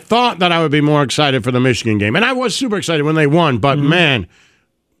 I thought that I would be more excited for the Michigan game, and I was super excited when they won. But man,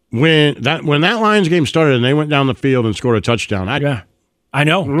 when that Lions game started and they went down the field and scored a touchdown, I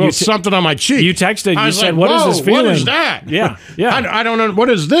know. Something on my cheek. You texted. You said, like, "What is this feeling?" What is that? Yeah. I don't know. What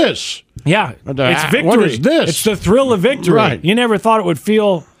is this? Yeah, it's victory. What is this? It's the thrill of victory. Right. You never thought it would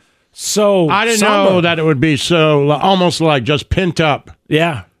feel so I didn't somber. know that it would be so almost like just pent up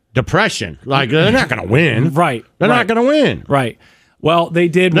depression. Like, they're not going to win. Right. They're not going to win. Right. Well, they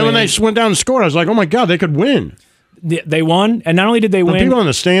did Then win. when they went down and scored, I was like, oh, my God, they could win. They won, and not only did they win, people in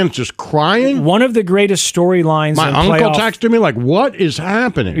the stands just crying. One of the greatest storylines. My uncle texted me like, "What is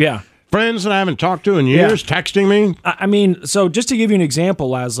happening?" Yeah, friends that I haven't talked to in years texting me. I mean, so just to give you an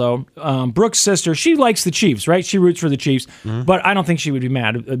example, Laszlo, Brooke's sister, she likes the Chiefs, right? She roots for the Chiefs, but I don't think she would be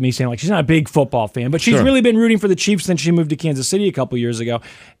mad at me saying like she's not a big football fan, but she's really been rooting for the Chiefs since she moved to Kansas City a couple years ago.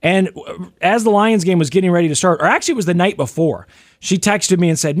 And as the Lions game was getting ready to start, or actually it was the night before, she texted me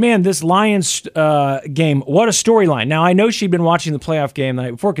and said, man, this Lions game, what a storyline. Now, I know she'd been watching the playoff game the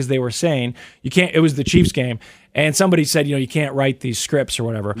night before because they were saying, it was the Chiefs game. And somebody said, you can't write these scripts or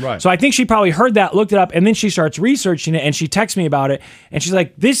whatever. Right. So I think she probably heard that, looked it up, and then she starts researching it, and she texts me about it. And she's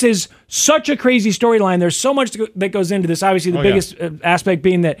like, this is such a crazy storyline. There's so much that goes into this. Obviously, the biggest aspect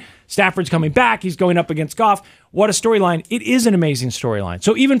being that Stafford's coming back. He's going up against Goff. What a storyline. It is an amazing storyline.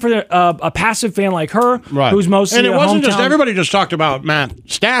 So even for a passive fan like her, who's mostly and it wasn't just, hometown- everybody just talked about Matt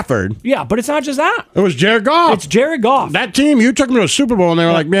Stafford. Yeah, but it's not just that. It was Jared Goff. It's Jared Goff. That team, you took them to a Super Bowl, and they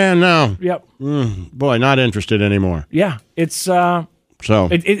were like, man, no. Yep. Boy, not interested anymore. Yeah, it's... So,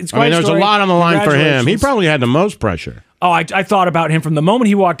 it's quite there's a lot on the line for him. He probably had the most pressure. Oh, I thought about him from the moment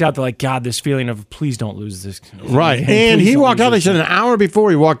he walked out. They're like, God, this feeling of please don't lose this. Right. And he walked out, they said an hour before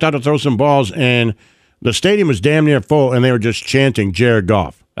he walked out to throw some balls, and the stadium was damn near full, and they were just chanting Jared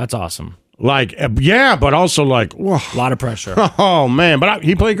Goff. That's awesome. Like, yeah, but also like, whoa. A lot of pressure. Oh, man. But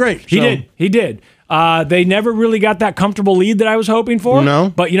he played great. He did. They never really got that comfortable lead that I was hoping for.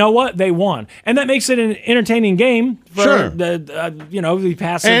 No. But you know what? They won. And that makes it an entertaining game for the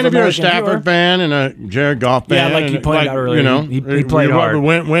passive And if American you're a Stafford viewer. fan and a Jared Goff fan. Yeah, like you pointed out earlier. He played hard.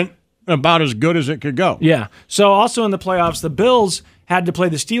 Went about as good as it could go. Yeah. So also in the playoffs, the Bills had to play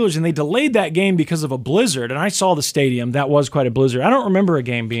the Steelers, and they delayed that game because of a blizzard. And I saw the stadium. That was quite a blizzard. I don't remember a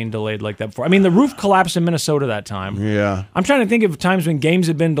game being delayed like that before. I mean, the roof collapsed in Minnesota that time. Yeah. I'm trying to think of times when games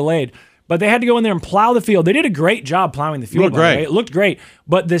had been delayed. But they had to go in there and plow the field. They did a great job plowing the field. Looked great. It looked great.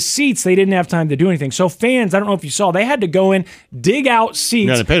 But the seats, they didn't have time to do anything. So fans, I don't know if you saw, they had to go in, dig out seats.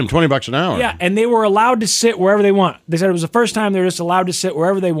 Yeah, they paid them $20 an hour. Yeah, and they were allowed to sit wherever they want. They said it was the first time they were just allowed to sit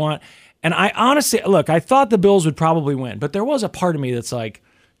wherever they want. And I honestly, look, I thought the Bills would probably win. But there was a part of me that's like,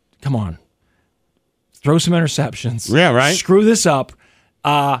 come on, throw some interceptions. Yeah, right. Screw this up.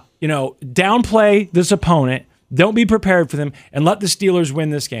 Downplay this opponent. Don't be prepared for them and let the Steelers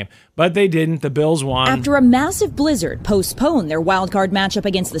win this game. But they didn't. The Bills won. After a massive blizzard postponed their wildcard matchup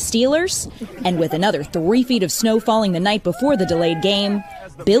against the Steelers, and with another 3 feet of snow falling the night before the delayed game,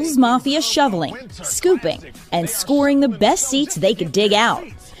 Bills Mafia shoveling, scooping, and scoring the best seats they could dig out.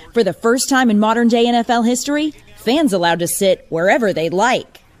 For the first time in modern-day NFL history, fans allowed to sit wherever they'd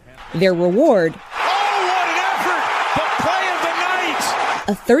like. Their reward...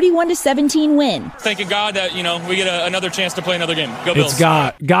 a 31-17 win. Thanking God that, we get another chance to play another game. Go Bills. It's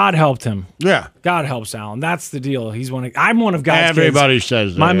God. God helped him. Yeah. God helps Allen. That's the deal. I'm one of God's Everybody kids.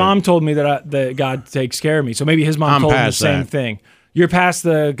 says that. My mom told me that God takes care of me. So maybe his mom told him the same thing. You're past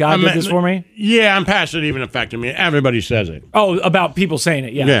the God did this for me? Yeah, I'm past it even affecting me. Everybody says it. Oh, about people saying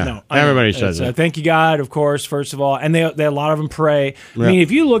it. Yeah. No, everybody says it. Thank you, God, of course, first of all. And they a lot of them pray. Yeah. I mean, if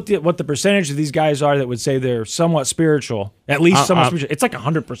you looked at what the percentage of these guys are that would say they're somewhat spiritual, at least somewhat spiritual, it's like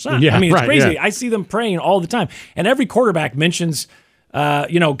 100%. Yeah, I mean, it's crazy. Yeah. I see them praying all the time. And every quarterback mentions God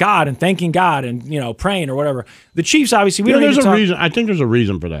and thanking God and, praying or whatever. The Chiefs, obviously, we don't there's even a reason. I think there's a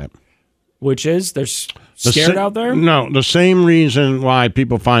reason for that. Which is they're scared out there? No, the same reason why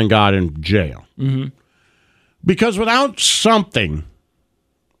people find God in jail. Mm-hmm. Because without something,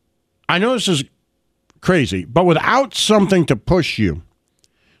 I know this is crazy, but without something to push you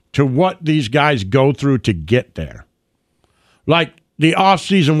to what these guys go through to get there, like the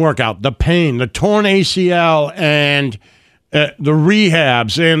off-season workout, the pain, the torn ACL, and the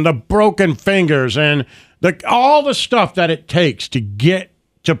rehabs, and the broken fingers, and all the stuff that it takes to get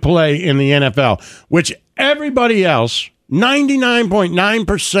to play in the NFL, which everybody else,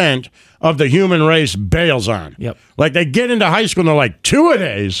 99.9% of the human race bails on. Yep. Like they get into high school and they're like,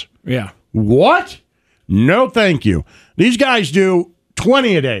 2-a-days? Yeah. What? No, thank you. These guys do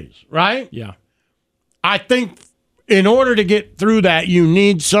 20-a-days, right? Yeah. I think in order to get through that, you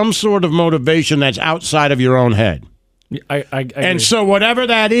need some sort of motivation that's outside of your own head. I and so whatever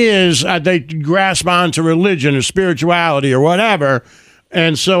that is, they grasp onto religion or spirituality or whatever.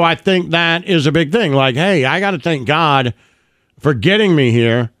 And so I think that is a big thing. Like, hey, I got to thank God for getting me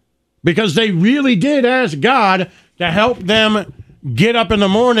here because they really did ask God to help them get up in the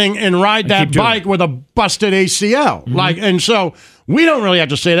morning and ride that bike with a busted ACL. Mm-hmm. And so we don't really have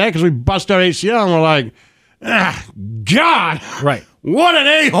to say that because we bust our ACL and we're like, God, right? What an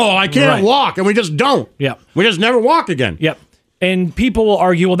a-hole! I can't walk, and we just don't. Yep, we just never walk again. Yep. And people will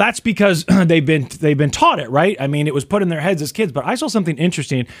argue, well, that's because they've been taught it, right? I mean, it was put in their heads as kids. But I saw something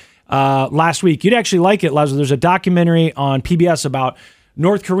interesting last week. You'd actually like it, Lazlo. There's a documentary on PBS about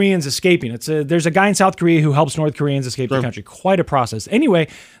North Koreans escaping. There's a guy in South Korea who helps North Koreans escape the country. Quite a process. Anyway,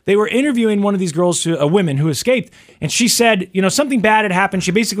 they were interviewing one of these girls, a woman who escaped, and she said, something bad had happened.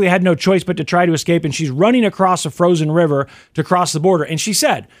 She basically had no choice but to try to escape, and she's running across a frozen river to cross the border. And she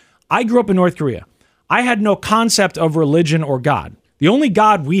said, I grew up in North Korea. I had no concept of religion or God. The only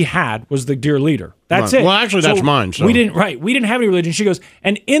God we had was the dear leader. That's it. Well, actually, that's mine. So. We didn't have any religion. She goes,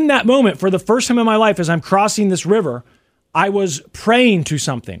 and in that moment, for the first time in my life, as I'm crossing this river, I was praying to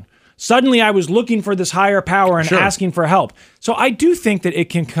something. Suddenly, I was looking for this higher power and asking for help. So I do think that it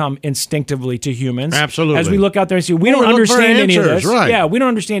can come instinctively to humans. Absolutely. As we look out there and see, we don't understand any of this. Right. Yeah, we don't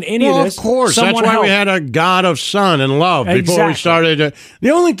understand any of this. Of course. That's why we had a God of sun and love before we started.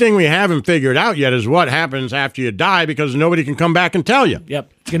 The only thing we haven't figured out yet is what happens after you die because nobody can come back and tell you.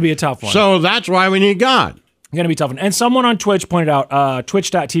 Yep. It's going to be a tough one. So that's why we need God. It's going to be a tough one. And someone on Twitch pointed out,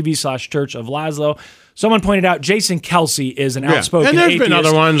 twitch.tv/Church of Lazlo. Someone pointed out Jason Kelce is an outspoken and there's atheist. Been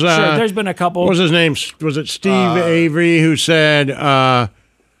other ones. Sure, there's been a couple. What was his name? Was it Steve Avery who said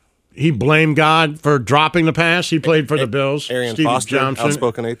he blamed God for dropping the pass? He played for the Bills. Arian Steve Foster, Johnson.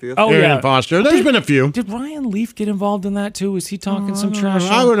 outspoken atheist. Oh, Arian Foster. There's been a few. Did Ryan Leaf get involved in that too? Was he talking some trash?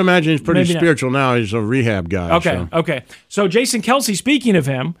 I would imagine he's pretty spiritual now. He's a rehab guy. Okay. So Jason Kelce, speaking of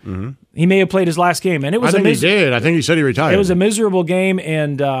him, he may have played his last game, and it was. I think he did. I think he said he retired. It was a miserable game,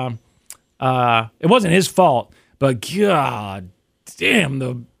 and it wasn't his fault. But God damn,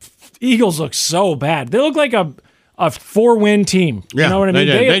 the Eagles look so bad. They look like a 4-win team. Yeah, you know what I mean?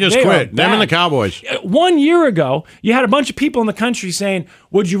 They just quit. Them and the Cowboys. 1 year ago, you had a bunch of people in the country saying,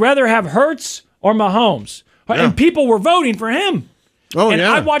 would you rather have Hurts or Mahomes? Yeah. And people were voting for him.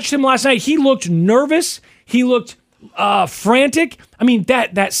 I watched him last night. He looked nervous. He looked frantic. I mean,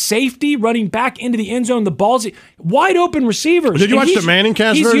 that safety running back into the end zone, the balls, wide open receivers. Did you watch the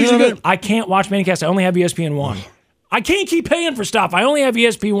Manningcast version of it? I can't watch Manningcast. I only have ESPN1. I can't keep paying for stuff. I only have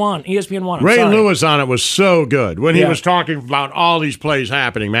ESPN1. Ray Lewis on it was so good when he was talking about all these plays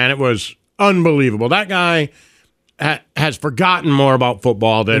happening, man. It was unbelievable. That guy has forgotten more about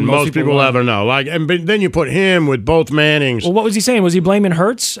football than most people ever know. And then you put him with both Mannings. Well, what was he saying? Was he blaming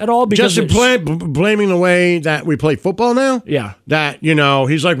Hurts at all? Because blaming the way that we play football now? Yeah. That,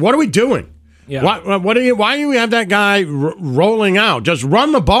 he's like, what are we doing? Yeah. Why do you have that guy rolling out? Just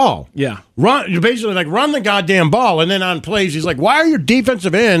run the ball. Yeah. Basically run the goddamn ball. And then on plays, he's like, why are your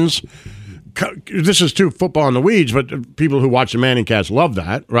defensive ends... This is too football in the weeds, but people who watch the Manningcast love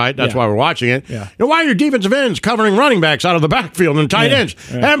that, right? That's why we're watching it. Yeah. Why are your defensive ends covering running backs out of the backfield and tight ends?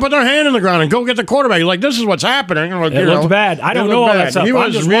 And put their hand in the ground and go get the quarterback. You're like, this is what's happening. Like, it looked bad. I don't know all that stuff. He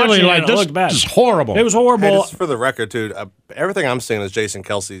was really like, this is horrible. It was horrible. Hey, just for the record, too, everything I'm seeing is Jason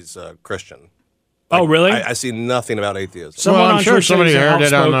Kelce's Christian. Oh, really? I see nothing about atheism. Someone I'm sure somebody heard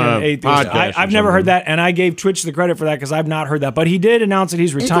it on the podcast. I've never heard that, and I gave Twitch the credit for that because I've not heard that. But he did announce that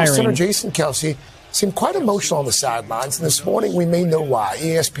he's retiring. Eagles center Jason Kelce seemed quite emotional on the sidelines, and this morning we may know why.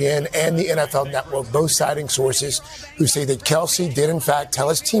 ESPN and the NFL Network both citing sources who say that Kelce did, in fact, tell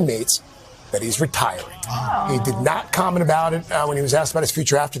his teammates that he's retiring. He did not comment about it when he was asked about his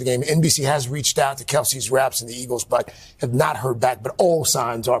future after the game. NBC has reached out to Kelce's reps and the Eagles, but have not heard back. But all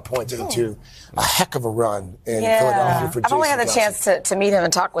signs are pointing to a heck of a run in Philadelphia for Jason I've only had the Kelce. chance to meet him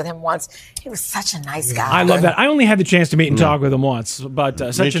and talk with him once. He was such a nice guy. I love that. I only had the chance to meet and talk with him once,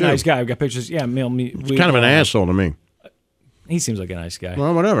 but such a nice guy. I've got pictures. Yeah, He's kind of an asshole to me. He seems like a nice guy.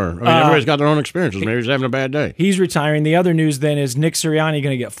 Well, whatever. I mean, everybody's got their own experiences. Maybe he's having a bad day. He's retiring. The other news then is Nick Sirianni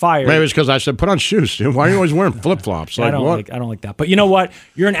going to get fired. Maybe it's because I said, put on shoes, dude. Why are you always wearing flip-flops? I don't like that. But you know what?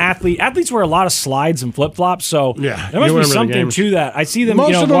 You're an athlete. Athletes wear a lot of slides and flip-flops, so there must be something to that. I see them.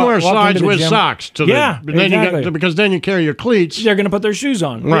 Most of them wear slides with gym. socks. Because then you carry your cleats. They're going to put their shoes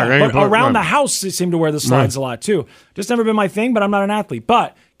on. Right, but around the house, they seem to wear the slides a lot too. Just never been my thing, but I'm not an athlete.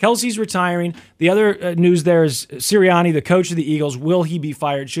 But Kelce's retiring. The other news there is Sirianni, the coach of the Eagles. Will he be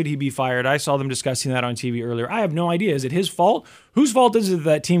fired? Should he be fired? I saw them discussing that on TV earlier. I have no idea. Is it his fault? Whose fault is it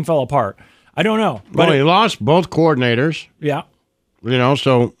that team fell apart? I don't know. But he lost both coordinators. Yeah.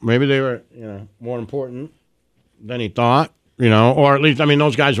 So maybe they were, more important than he thought, or at least,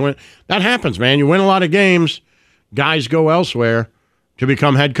 those guys win. That happens, man. You win a lot of games. Guys go elsewhere to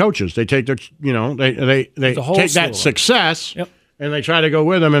become head coaches. They take their, they take that success and they try to go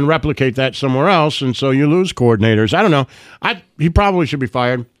with him and replicate that somewhere else, and so you lose coordinators. I don't know. He probably should be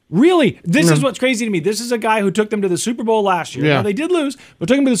fired. Really? This is what's crazy to me. This is a guy who took them to the Super Bowl last year. Yeah. Now, they did lose, but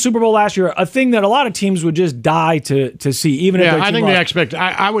took them to the Super Bowl last year, a thing that a lot of teams would just die to see, even if their team lost.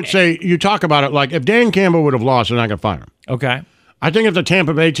 I would say, you talk about it like, if Dan Campbell would have lost, they're not going to fire him. Okay. I think if the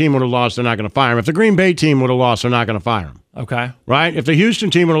Tampa Bay team would have lost, they're not going to fire him. If the Green Bay team would have lost, they're not going to fire him. Okay. Right? If the Houston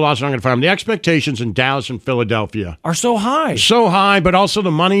team would have lost, they're not going to fire him. The expectations in Dallas and Philadelphia are so high. So high, but also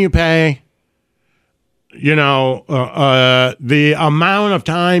the money you pay. You know, the amount of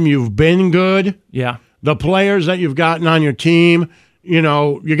time you've been good. Yeah. The players that you've gotten on your team. You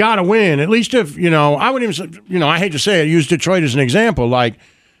know, you got to win. At least if, you know, I would even say, you know, I hate to say it, use Detroit as an example. Like,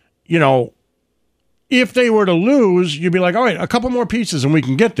 you know, if they were to lose, you'd be like, all right, a couple more pieces and we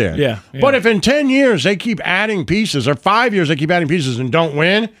can get there. Yeah. But if in 10 years they keep adding pieces, or 5 years they keep adding pieces and don't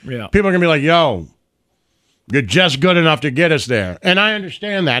win, people are going to be like, yo, you're just good enough to get us there. And I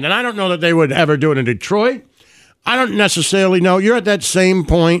understand that. And I don't know that they would ever do it in Detroit. I don't necessarily know. You're at that same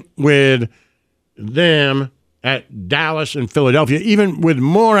point with them at Dallas and Philadelphia, even with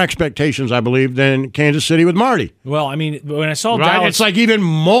more expectations, I believe, than Kansas City with Marty. Well, I mean, when I saw Right? Dallas... It's like even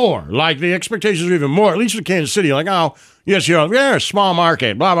more. Like, the expectations are even more. At least with Kansas City, like, oh, yes, you're a small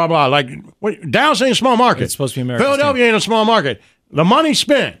market, blah, blah, blah. Like, Dallas ain't a small market. It's supposed to be America's Philadelphia ain't a small market. The money's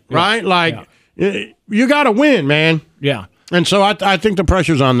spent, right? Like, you got to win, man. Yeah. And so I think the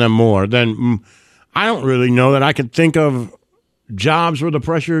pressure's on them more than... I don't really know that I could think of jobs where the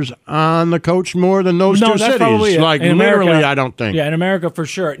pressure's on the coach more than those two cities. Probably like, in literally, America, I don't think. Yeah, in America for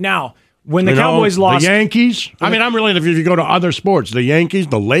sure. Now, when the Cowboys lost... The Yankees. I mean, I'm really, if you go to other sports, the Yankees,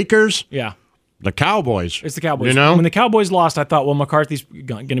 the Lakers. Yeah. The Cowboys. It's the Cowboys. You know? When the Cowboys lost, I thought, well, McCarthy's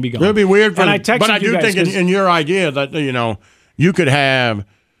going to be gone. It would be weird. But I do think in your idea that, you know, you could have...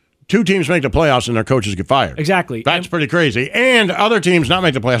 two teams make the playoffs and their coaches get fired. Exactly. That's pretty crazy. And other teams not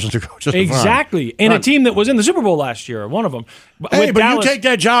make the playoffs and their coaches get fired. Exactly. And a team that was in the Super Bowl last year, one of them. Hey, but Dallas, you take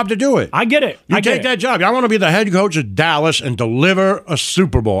that job to do it. I get it. You take that job. I want to be the head coach of Dallas and deliver a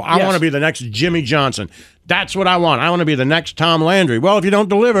Super Bowl. I want to be the next Jimmy Johnson. That's what I want. I want to be the next Tom Landry. Well, if you don't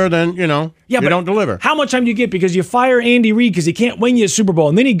deliver, then, you know, you don't deliver. How much time do you get? Because you fire Andy Reid because he can't win you a Super Bowl,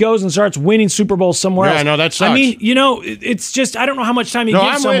 and then he goes and starts winning Super Bowls somewhere else. Yeah, no, that sucks. I mean, you know, it's just, I don't know how much time you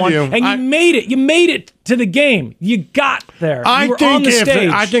give someone. With you. And you made it. You made it to the game. You got there. You were on the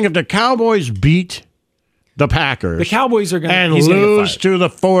stage. I think if the Cowboys beat the Packers, the Cowboys are going to lose to the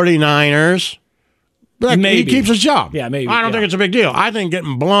 49ers, he keeps his job. Yeah, maybe. I don't think it's a big deal. I think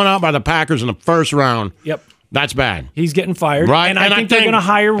getting blown out by the Packers in the first round. Yep. That's bad. He's getting fired. Right. And I think they're going to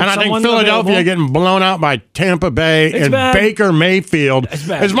hire someone. And I think Philadelphia getting blown out by Tampa Bay and Baker Mayfield.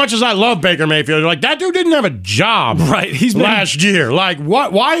 As much as I love Baker Mayfield, like, that dude didn't have a job last year. Like,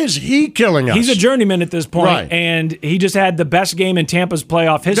 what? Why is he killing us? He's a journeyman at this point, and he just had the best game in Tampa's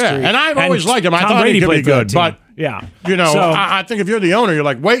playoff history. Yeah, and I've always liked him. I thought he could be good. But, you know, I think if you're the owner, you're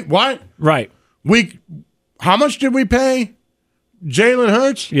like, wait, what? Right. How much did we pay Jalen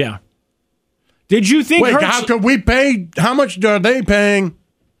Hurts? Yeah. Did you think Wait, Hurts... how could we pay... How much are they paying...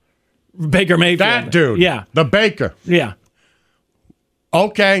 Baker Mayfield. That dude. Yeah. The Baker. Yeah.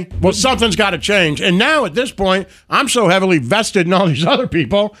 Okay. Well, something's got to change. And now, at this point, I'm so heavily vested in all these other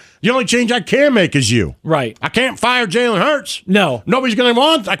people, the only change I can make is you. Right. I can't fire Jalen Hurts. No. Nobody's going to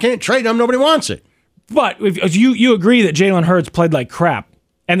want... I can't trade him. Nobody wants it. But if you agree that Jalen Hurts played like crap,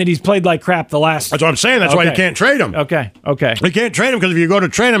 and that he's played like crap the last... That's what I'm saying. That's why you can't trade him. Okay. You can't trade him because if you go to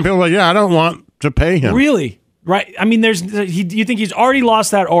trade him, people are like, yeah, I don't want to pay him. Really? Right. I mean, you think he's already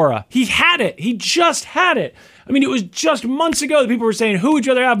lost that aura. He had it. He just had it. I mean, it was just months ago that people were saying, who would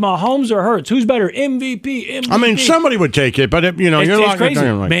you rather have, Mahomes or Hurts? Who's better? MVP. I mean, somebody would take it, but it's crazy.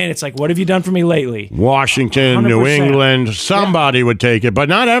 Man, it's like, what have you done for me lately? Washington, 100%. New England, somebody would take it, but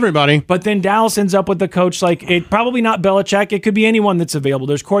not everybody. But then Dallas ends up with the coach, like, it probably not Belichick. It could be anyone that's available.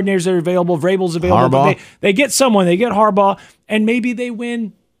 There's coordinators that are available. Vrabel's available. Harbaugh. They get someone. They get Harbaugh, and maybe they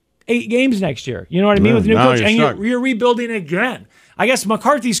win 8 games next year. You know what I mean? With the new coach. And you're rebuilding again. I guess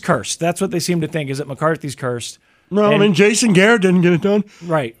McCarthy's cursed. That's what they seem to think, is that McCarthy's cursed. No, I mean, Jason Garrett didn't get it done.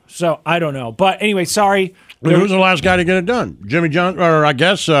 Right. So, I don't know. But anyway, sorry. Who's the last guy to get it done? Jimmy Johnson, or I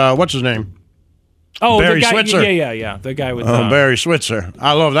guess, what's his name? Oh, Barry the guy, Switzer. Yeah. The guy with... Barry Switzer.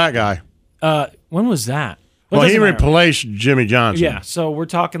 I love that guy. When was that? Well, he replaced Jimmy Johnson. Yeah, so we're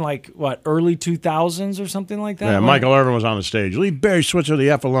talking like, what, early 2000s or something like that? Yeah, Michael Irvin was on the stage. Leave Barry Switzer the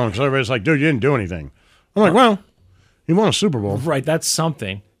F alone, because everybody's like, dude, you didn't do anything. I'm like, well, he won a Super Bowl. Right, that's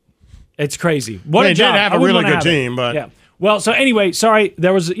something. It's crazy. They did have a really good team, but... Yeah. Well, so anyway, sorry,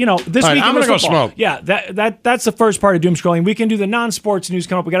 there was, this week I'm going to go smoke. Yeah, that's the first part of doom scrolling. We can do the non-sports news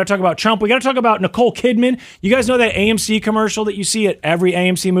come up. We got to talk about Trump. We got to talk about Nicole Kidman. You guys know that AMC commercial that you see at every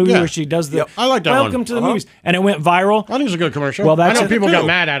AMC movie where she does the I like that welcome to the movies, and it went viral. I think it's a good commercial. Well, I know people got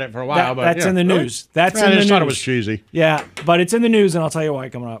mad at it for a while, but that's in the news. That's in the news. I just thought it was cheesy. Yeah, but it's in the news, and I'll tell you why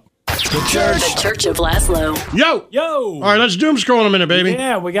coming up. The Church of Laszlo. Yo! All right, let's doom scroll in a minute, baby.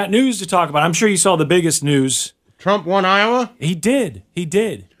 Yeah, we got news to talk about. I'm sure you saw the biggest news. Trump won Iowa? He did.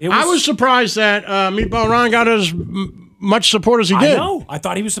 I was surprised that Meatball Ron got as much support as he did. I know. I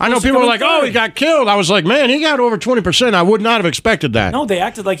thought he was supposed to people were like, oh, he got killed. I was like, man, he got over 20%. I would not have expected that. No, they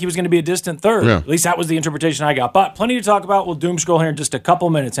acted like he was going to be a distant third. Yeah. At least that was the interpretation I got. But plenty to talk about. We'll doom scroll here in just a couple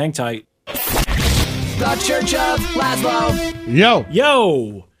minutes. Hang tight. The Church of Laszlo.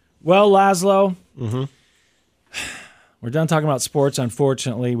 Yo. Well, Laszlo. Mm-hmm. We're done talking about sports,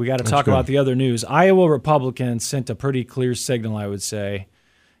 unfortunately. We got to talk about the other news. Iowa Republicans sent a pretty clear signal, I would say,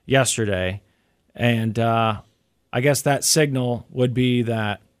 yesterday. And I guess that signal would be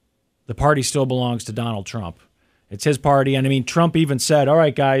that the party still belongs to Donald Trump. It's his party. And, I mean, Trump even said, all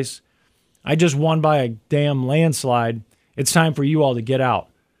right, guys, I just won by a damn landslide. It's time for you all to get out.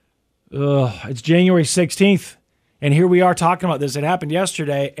 It's January 16th, and here we are talking about this. It happened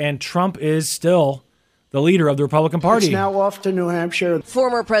yesterday, and Trump is still the leader of the Republican Party. It's now off to New Hampshire.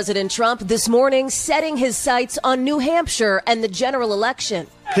 Former President Trump this morning setting his sights on New Hampshire and the general election.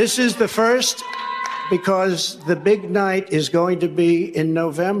 This is the first because the big night is going to be in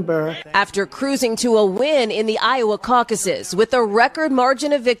November. After cruising to a win in the Iowa caucuses with a record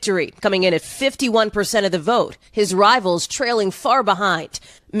margin of victory, coming in at 51% of the vote, his rivals trailing far behind.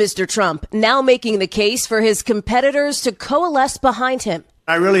 Mr. Trump now making the case for his competitors to coalesce behind him.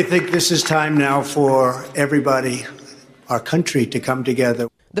 I really think this is time now for everybody, our country, to come together.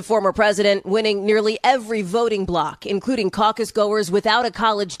 The former president winning nearly every voting bloc, including caucus goers without a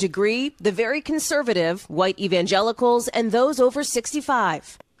college degree, the very conservative, white evangelicals, and those over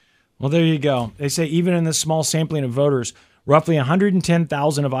 65. Well, there you go. They say even in this small sampling of voters, roughly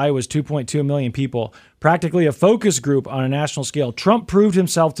 110,000 of Iowa's 2.2 million people, practically a focus group on a national scale, Trump proved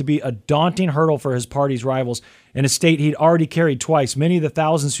himself to be a daunting hurdle for his party's rivals in a state he'd already carried twice. Many of the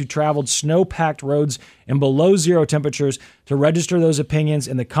thousands who traveled snow-packed roads and below zero temperatures to register those opinions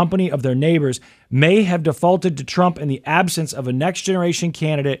in the company of their neighbors may have defaulted to Trump in the absence of a next-generation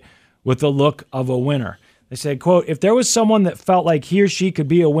candidate with the look of a winner. They said, quote, if there was someone that felt like he or she could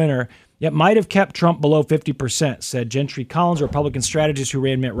be a winner, it might have kept Trump below 50%, said Gentry Collins, a Republican strategist who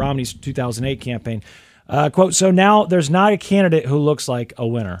ran Mitt Romney's 2008 campaign. Quote, so now there's not a candidate who looks like a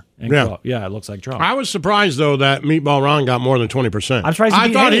winner. Yeah, it looks like Trump. I was surprised, though, that Meatball Ron got more than 20%. I'm surprised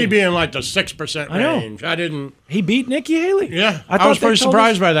I thought he'd be in like the 6% range. I didn't. He beat Nikki Haley. Yeah, I was pretty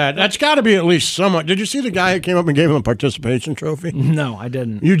surprised by that. That's got to be at least somewhat. Did you see the guy who came up and gave him a participation trophy? No, I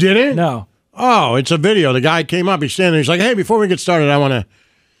didn't. You didn't? No. Oh, it's a video. The guy came up, he's standing there, he's like, hey, before we get started, I want to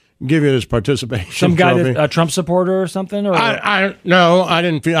give you this participation Some guy trophy. A Trump supporter or something? Or? No, I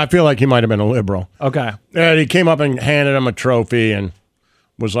didn't feel. I feel like he might have been a liberal. Okay. And he came up and handed him a trophy and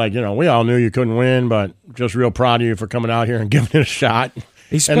was like, we all knew you couldn't win, but just real proud of you for coming out here and giving it a shot.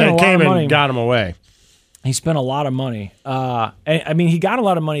 He spent a lot of money. And then came and got him away. He spent a lot of money. I mean, he got a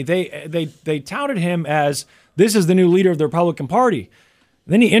lot of money. They touted him as this is the new leader of the Republican Party.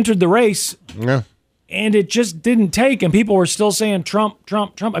 Then he entered the race. Yeah. And it just didn't take, and people were still saying Trump,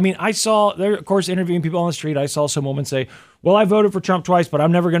 Trump, Trump. I mean, they're, of course, interviewing people on the street. I saw some woman say, well, I voted for Trump twice, but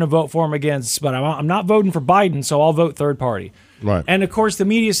I'm never going to vote for him again. But I'm not voting for Biden, so I'll vote third party. Right. And, of course, the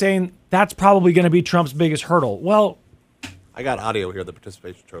media is saying that's probably going to be Trump's biggest hurdle. Well, I got audio here, the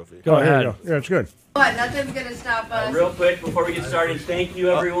participation trophy. Go ahead. Go. Yeah, it's good. What? Nothing's going to stop us. Real quick, before we get started, thank you,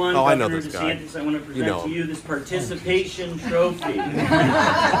 everyone. I know this guy. DeSantis, I want to present to you this participation trophy.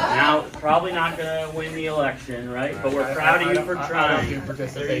 Now, probably not going to win the election, right? But we're proud of you for trying. I don't do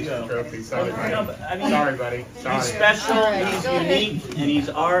participation trophy. Sorry, buddy. Sorry. He's special, he's unique, and he's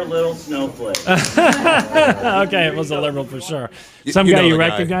our little snowflake. Okay, it was a liberal for sure. Some guy you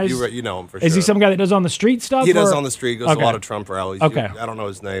recognize? You know him for sure. Is he some guy that does on the street stuff? He does on the street. Goes to a lot of Trump rallies. Okay. I don't know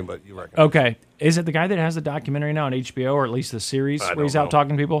his name, but you recognize him. Okay. Is it the guy that has the documentary now on HBO, or at least the series where he's out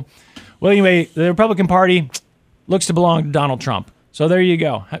talking to people? Well, anyway, the Republican Party looks to belong to Donald Trump. So there you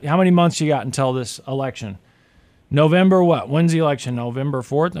go. How many months you got until this election? November what? When's the election? November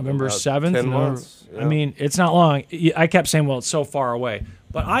 4th? November 7th? 10 months. Yeah. I mean, it's not long. I kept saying, well, it's so far away.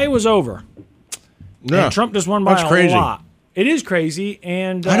 But Iowa's over. Yeah. And Trump just won by a lot. It is crazy.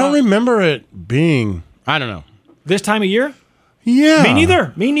 And I don't remember it being, I don't know. This time of year? Yeah.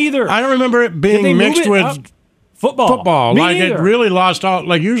 Me neither. I don't remember it being mixed with Football. Me Like either. it really lost all.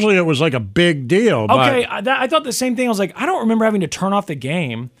 Like usually it was like a big deal. Okay, But I thought the same thing. I was like, I don't remember having to turn off the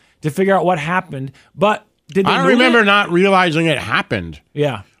game to figure out what happened. But did they I move remember it? not realizing it happened.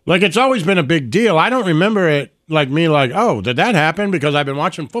 Yeah. Like it's always been a big deal. I don't remember it like, oh, did that happen? Because I've been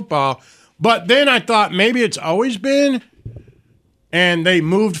watching football. But then I thought maybe it's always been, and they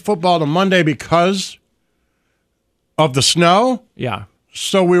moved football to Monday because of the snow. Yeah.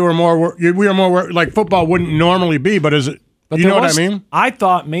 So we were more like football wouldn't normally be, but is it? But You know what I was- mean? I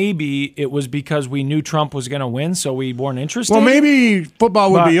thought maybe it was because we knew Trump was going to win, so we weren't interested. Well, maybe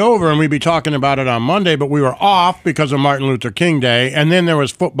football would But- be over and we'd be talking about it on Monday, but we were off because of Martin Luther King Day, and then there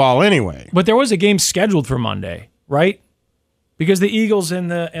was football anyway. But there was a game scheduled for Monday, right? Because the Eagles and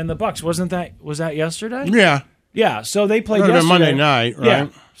the Bucks was that yesterday? Yeah. Yeah. So they played It would have yesterday. been Monday night, right? Yeah.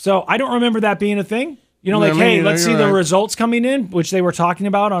 So I don't remember that being a thing. You know, Yeah, like, me hey, neither. let's see You're the right. results coming in, which they were talking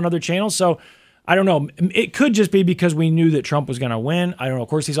about on other channels. So I don't know. It could just be because we knew that Trump was going to win. I don't know. Of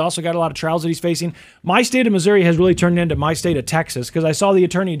course, he's also got a lot of trials that he's facing. My state of Missouri has really turned into my state of Texas because I saw the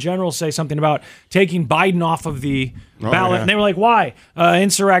attorney general say something about taking Biden off of the ballot. yeah. And they were like, why?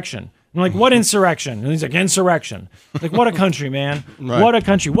 Insurrection. I'm like, what insurrection? And he's like, insurrection. Like, what a country, man. Right. What a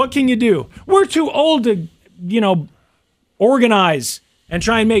country. What can you do? We're too old to, organize and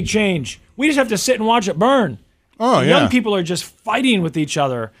try and make change. We just have to sit and watch it burn. Oh, yeah. Young people are just fighting with each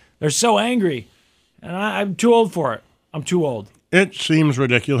other. They're so angry. And I'm too old for it. I'm too old. It seems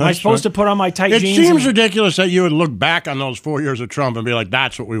ridiculous. Am I supposed to put on my tight It jeans? seems ridiculous that you would look back on those 4 years of Trump and be like,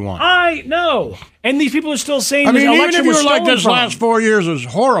 that's what we want. I know. And these people are still saying I mean, this even election if you was were like, stolen this from last them. 4 years was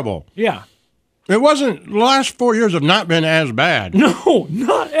horrible. Yeah. It wasn't, the last 4 years have not been as bad. No,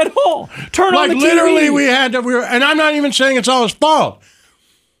 not at all. Turn on like the TV. literally and I'm not even saying it's all his fault.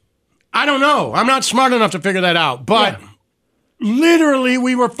 I don't know. I'm not smart enough to figure that out. But literally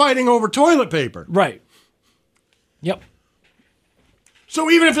we were fighting over toilet paper. Right. Yep. So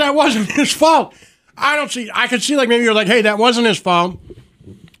even if that wasn't his fault, I could see like maybe you're like, hey, that wasn't his fault,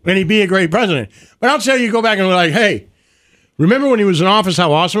 and he'd be a great president. But I'll tell you, go back and be like, hey, remember when he was in office,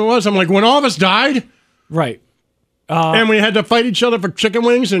 how awesome it was? I'm like, when all of us died, right, and we had to fight each other for chicken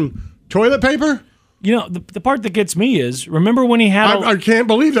wings and toilet paper. You know, the part that gets me is, remember when he had... I can't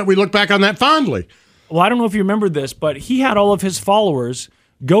believe that we look back on that fondly. Well, I don't know if you remember this, but he had all of his followers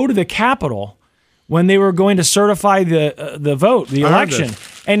go to the Capitol when they were going to certify the vote, the election.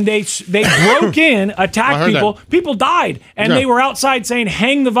 And they broke in, attacked people. That. People died. And they were outside saying,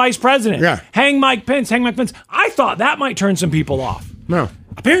 hang the vice president. Yeah. Hang Mike Pence. Hang Mike Pence. I thought that might turn some people off. No.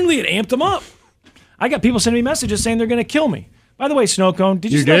 Apparently it amped them up. I got people sending me messages saying they're going to kill me. By the way, Snowcone,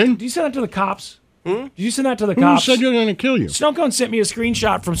 did you send that to the cops? Did you send that to the cops? Who said you're going to kill you? Snowcone sent me a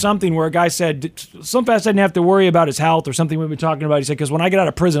screenshot from something where a guy said, some fast didn't have to worry about his health or something we've been talking about. He said, because when I get out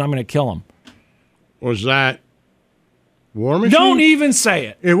of prison, I'm going to kill him. Was that War Machine? Don't even say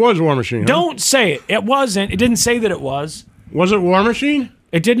it. It was War Machine. Huh? Don't say it. It wasn't. It didn't say that it was. Was it War Machine?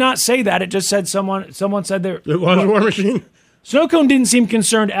 It did not say that. It just said someone said there. It was War Machine? Snowcone didn't seem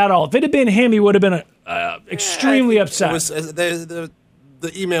concerned at all. If it had been him, he would have been extremely upset. It was, the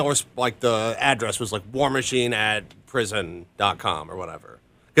email was like the address was like warmachine@prison.com or whatever.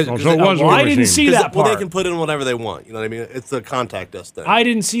 So it was I didn't see that part. Well, they can put in whatever they want. You know what I mean? It's the contact us thing. I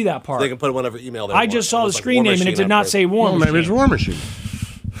didn't see that part. They can put in whatever email they want. I just saw It the was like screen name and it did not say War Well, Machine. maybe it's War Machine.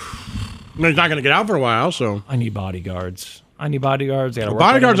 He's not going to get out for a while, so. I need bodyguards. They gotta Bodyguards work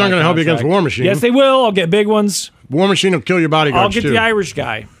aren't on going to my help you against contract. War Machine. Yes, they will. I'll get big ones. War Machine will kill your bodyguards, I'll get too. the Irish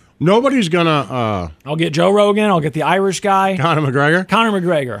guy. Nobody's going to... I'll get Joe Rogan. I'll get the Irish guy. Conor McGregor? Conor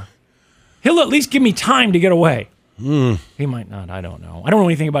McGregor. He'll at least give me time to get away. Hmm. He might not. I don't know. I don't know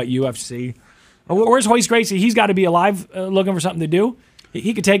anything about UFC. Where's Hoist Gracie? He's got to be alive looking for something to do.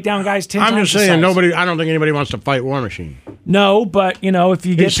 He could take down guys 10 times I'm just the saying, size. I don't think anybody wants to fight War Machine. No, but, if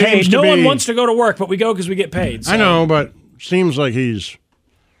you get paid, no one wants to go to work, but we go because we get paid. So. I know, but seems like he's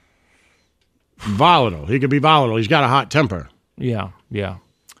volatile. He could be volatile. He's got a hot temper. Yeah.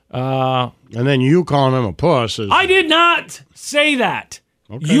 And then you calling him a puss is... I did not say that.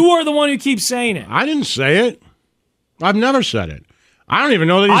 Okay. You are the one who keeps saying it. I didn't say it. I've never said it. I don't even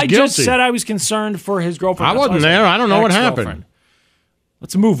know that he's guilty. I just said I was concerned for his girlfriend. I That's wasn't why there. said I don't know what ex-girlfriend. happened.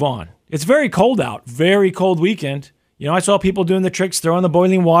 Let's move on. It's very cold out. Very cold weekend. I saw people doing the tricks, throwing the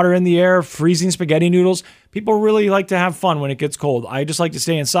boiling water in the air, freezing spaghetti noodles. People really like to have fun when it gets cold. I just like to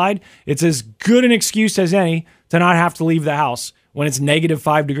stay inside. It's as good an excuse as any to not have to leave the house when it's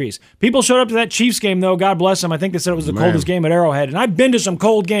 -5 degrees. People showed up to that Chiefs game, though. God bless them. I think they said it was the coldest game at Arrowhead. And I've been to some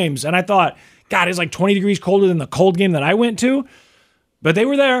cold games, and I thought, God, it's like 20 degrees colder than the cold game that I went to. But they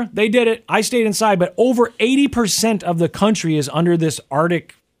were there. They did it. I stayed inside. But over 80% of the country is under this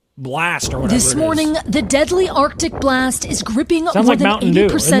Arctic blast or whatever. This morning, the deadly Arctic blast is gripping Sounds more like than Mountain Dew.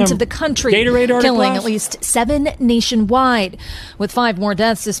 80% of the country, Gatorade Arctic killing blast? at least 7 nationwide, with 5 more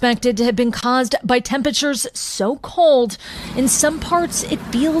deaths suspected to have been caused by temperatures so cold. In some parts, it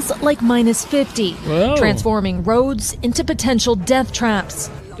feels like minus 50, transforming roads into potential death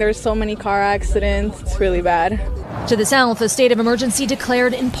traps. There's so many car accidents. It's really bad. To the south, a state of emergency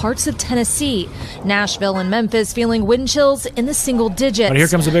declared in parts of Tennessee. Nashville and Memphis feeling wind chills in the single digits. But here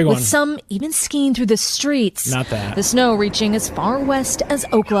comes a big one. With some even skiing through the streets. Not that. The snow reaching as far west as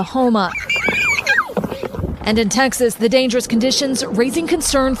Oklahoma. And in Texas, the dangerous conditions raising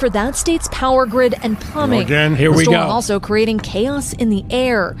concern for that state's power grid and plumbing. Again, here The we storm go. also creating chaos in the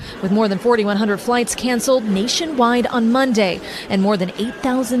air, with more than 4,100 flights canceled nationwide on Monday and more than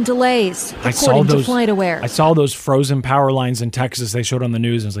 8,000 delays, according to FlightAware. I saw those frozen power lines in Texas they showed on the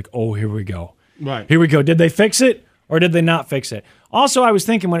news, and I was like, oh, here we go. Right. Here we go. Did they fix it or did they not fix it? Also, I was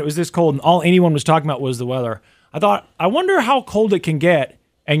thinking when it was this cold and all anyone was talking about was the weather, I thought, I wonder how cold it can get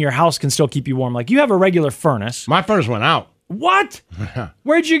and your house can still keep you warm. Like, you have a regular furnace. My furnace went out. What?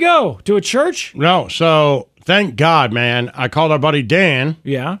 Where'd you go? To a church? No, so thank God, man. I called our buddy Dan,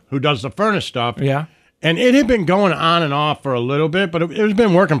 who does the furnace stuff. Yeah. And it had been going on and off for a little bit, but it has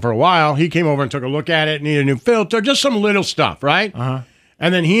been working for a while. He came over and took a look at it, needed a new filter, just some little stuff, right? Uh-huh.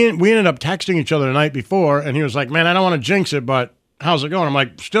 And then we ended up texting each other the night before, and he was like, man, I don't want to jinx it, but how's it going? I'm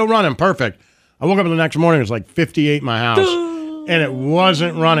like, still running, perfect. I woke up the next morning, it was like 58 in my house. And it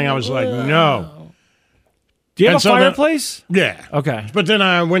wasn't running. I was like, no. Do you have a fireplace? Yeah. Okay. But then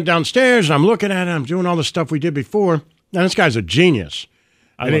I went downstairs, and I'm looking at it, I'm doing all the stuff we did before. Now, this guy's a genius.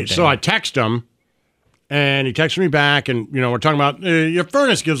 So I text him, and he texted me back, and, we're talking about your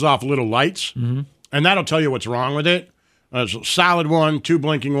furnace gives off little lights, and that'll tell you what's wrong with it. Solid one, 2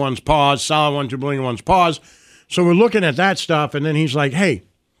 blinking ones, pause. Solid one, 2 blinking ones, pause. So we're looking at that stuff, and then he's like, hey,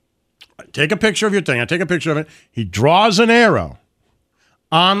 take a picture of your thing. I take a picture of it. He draws an arrow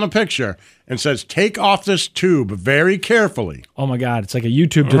on the picture and says, take off this tube very carefully. Oh, my God. It's like a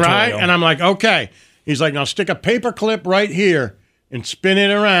YouTube tutorial. Right? And I'm like, okay. He's like, now stick a paper clip right here and spin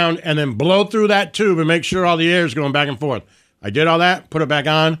it around and then blow through that tube and make sure all the air is going back and forth. I did all that, put it back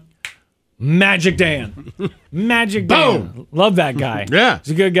on. Magic Dan. Magic Dan. Boom. Love that guy. Yeah.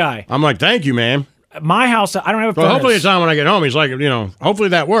 He's a good guy. I'm like, thank you, man. My house, I don't have a So furnace. hopefully it's on when I get home. He's like, hopefully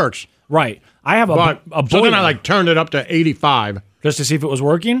that works. Right. I have a boiler. So then I turned it up to 85. Just to see if it was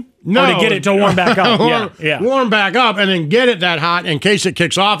working? No. Or to get it to warm back up. Yeah. Warm back up and then get it that hot in case it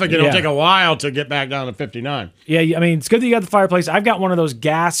kicks off again. Yeah. It'll take a while to get back down to 59. Yeah, I mean, it's good that you got the fireplace. I've got one of those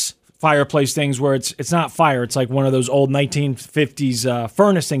gas fireplace things where it's not fire. It's like one of those old 1950s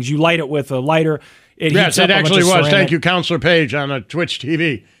furnace things. You light it with a lighter. Yes, it actually was. Thank you, Counselor Page on Twitch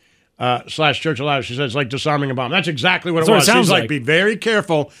TV. /Church Alive. She says it's like disarming a bomb. That's exactly what it was. She's like, be very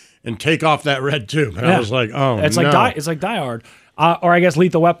careful and take off that red tube. And I was like, oh, it's no. It's like Die Hard, or I guess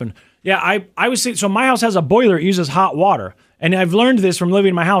Lethal Weapon. Yeah, I was thinking, so my house has a boiler. It uses hot water. And I've learned this from living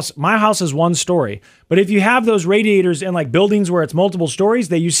in my house. My house is 1 story. But if you have those radiators in like buildings where it's multiple stories,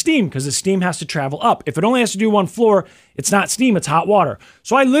 they use steam because the steam has to travel up. If it only has to do 1 floor, it's not steam, it's hot water.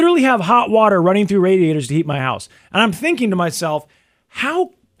 So I literally have hot water running through radiators to heat my house. And I'm thinking to myself, how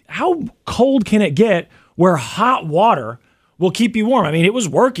cold can it get where hot water will keep you warm? I mean, it was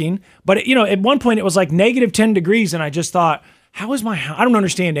working, but at one point it was like negative 10 degrees, and I just thought, how is my house? I don't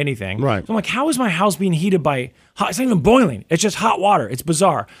understand anything. Right. So I'm like, how is my house being heated by hot? It's not even boiling. It's just hot water. It's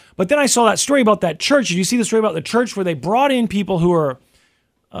bizarre. But then I saw that story about that church. Did you see the story about the church where they brought in people who are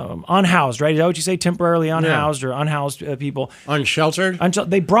unhoused, right? Is that what you say? Temporarily unhoused or unhoused people? Unsheltered?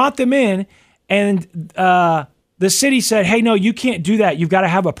 They brought them in, and the city said, hey, no, you can't do that. You've got to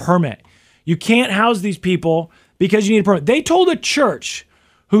have a permit. You can't house these people because you need a permit. They told a church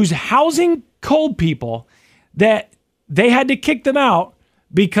who's housing cold people that they had to kick them out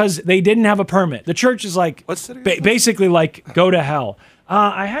because they didn't have a permit. The church is like, basically like, go to hell.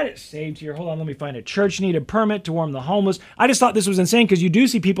 I had it saved here. Hold on, let me find it. Church needed permit to warm the homeless. I just thought this was insane because you do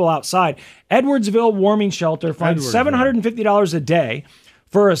see people outside. Edwardsville Warming Shelter finds $750 a day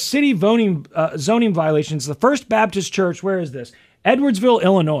for a city zoning violation. It's the First Baptist Church. Where is this? Edwardsville,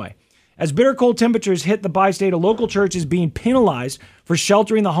 Illinois. As bitter cold temperatures hit the bi-state, a local church is being penalized for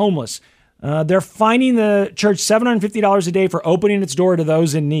sheltering the homeless. They're fining the church $750 a day for opening its door to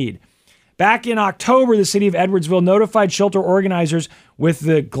those in need. Back in October, the city of Edwardsville notified shelter organizers with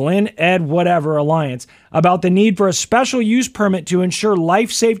the Glen Ed Whatever Alliance about the need for a special use permit to ensure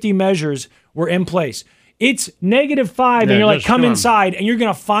life safety measures were in place. It's -5 and you're like, come inside, and you're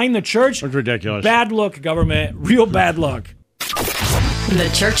going to fine the church? That's ridiculous. Bad luck, government. Real bad luck. The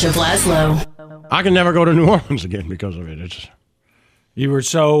Church of Laszlo. I can never go to New Orleans again because of it. You were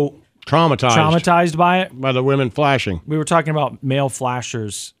so traumatized by it? By the women flashing. We were talking about male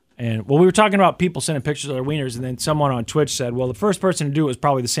flashers. And we were talking about people sending pictures of their wieners, and then someone on Twitch said, well, the first person to do it was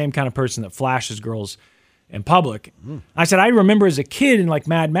probably the same kind of person that flashes girls in public. I said, I remember as a kid in like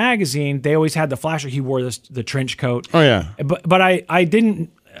Mad Magazine, they always had the flasher. He wore the trench coat. Oh, yeah. But I don't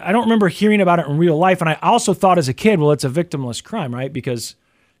remember hearing about it in real life. And I also thought as a kid, well, it's a victimless crime, right? Because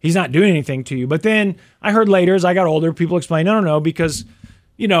he's not doing anything to you. But then I heard later, as I got older, people explain, no, because,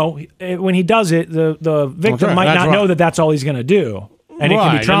 when he does it, the victim might not know that that's all he's going to do. And it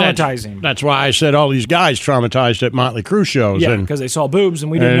can be traumatizing. That's why I said all these guys traumatized at Motley Crue shows. Yeah, because they saw boobs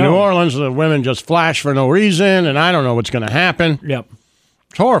and we didn't know. In New Orleans, the women just flash for no reason, and I don't know what's going to happen. Yep.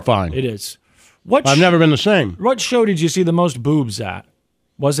 It's horrifying. It is. I've never been the same. What show did you see the most boobs at?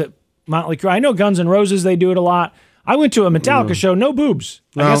 Was it Motley Crue? I know Guns N' Roses, they do it a lot. I went to a Metallica show, no boobs.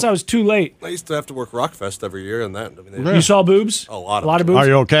 I guess I was too late. I used to have to work Rockfest every year, and that. You saw boobs? A lot of boobs. Are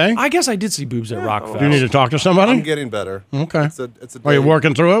you okay? I guess I did see boobs at Rockfest. Do you need to talk to somebody? I'm getting better. Okay. It's a day, Are you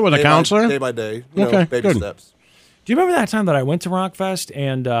working through it with a counselor? Day by day. Baby good. steps. Do you remember that time that I went to Rockfest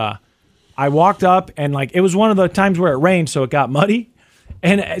and I walked up and it was one of the times where it rained, so it got muddy.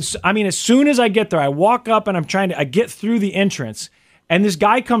 And as soon as I get there, I walk up and I get through the entrance. And this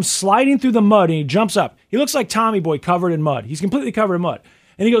guy comes sliding through the mud and he jumps up. He looks like Tommy Boy covered in mud. He's completely covered in mud.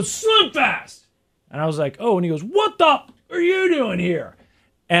 And he goes, "Slim fast." And I was like, "Oh," and he goes, "What the are you doing here?"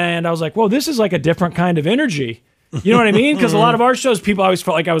 And I was like, "Whoa, this is like a different kind of energy." You know what I mean? Because a lot of our shows, people always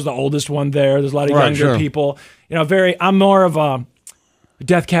felt like I was the oldest one there. There's a lot of younger people. I'm more of a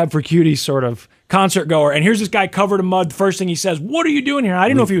Death Cab for Cutie sort of concert goer. And here's this guy covered in mud. The first thing he says, "What are you doing here?" And I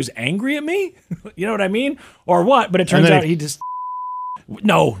didn't know if he was angry at me. You know what I mean? Or what? But it turns out he just...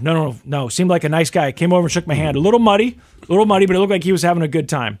 No. Seemed like a nice guy. Came over and shook my hand. A little muddy, but it looked like he was having a good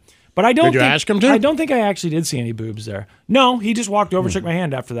time. But I don't Did you ask him to? I don't think I actually did see any boobs there. No, he just walked over and shook my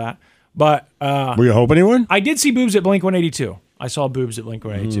hand after that. But were you hoping he would? I did see boobs at Blink-182. I saw boobs at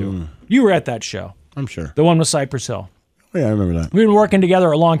Blink-182. You were at that show. I'm sure. The one with Cypress Hill. Oh, yeah, I remember that. We've been working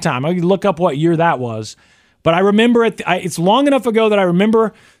together a long time. I could look up what year that was. But I remember it's long enough ago that I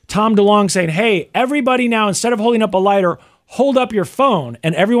remember Tom DeLonge saying, "Hey, everybody now, instead of holding up a lighter, hold up your phone."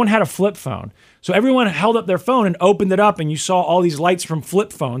 And everyone had a flip phone. So everyone held up their phone and opened it up, and you saw all these lights from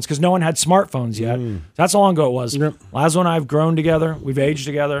flip phones because no one had smartphones yet. That's how long ago it was. Yep. Laszlo and I have grown together. We've aged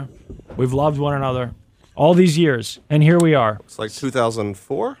together. We've loved one another all these years. And here we are. It's like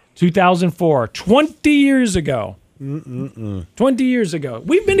 2004? 2004. 20 years ago. 20 years ago.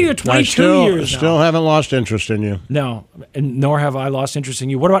 We've been together 22 years now. Still haven't lost interest in you. No, and nor have I lost interest in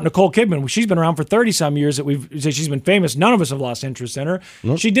you. What about Nicole Kidman? She's been around for 30-some years that she's been famous. None of us have lost interest in her.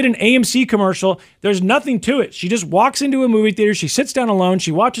 Nope. She did an AMC commercial. There's nothing to it. She just walks into a movie theater. She sits down alone.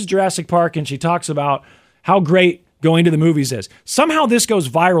 She watches Jurassic Park, and she talks about how great going to the movies is. Somehow this goes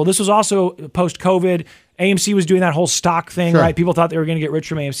viral. This was also post-COVID. AMC was doing that whole stock thing, right? People thought they were going to get rich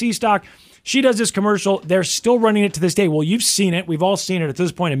from AMC stock. She does this commercial. They're still running it to this day. Well, you've seen it. We've all seen it at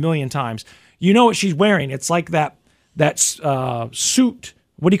this point a million times. You know what she's wearing. It's like that suit.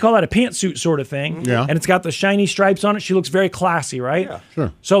 What do you call that? A pantsuit sort of thing. Yeah. And it's got the shiny stripes on it. She looks very classy, right? Yeah.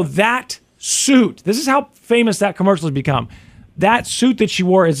 Sure. So that suit, this is how famous that commercial has become. That suit that she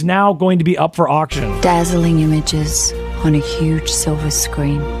wore is now going to be up for auction. Dazzling images on a huge silver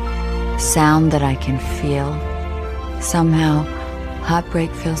screen. Sound that I can feel. Somehow,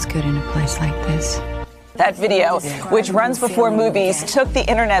 heartbreak feels good in a place like this. That video, which runs before movies, took the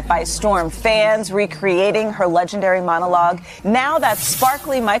internet by storm. Fans recreating her legendary monologue. Now that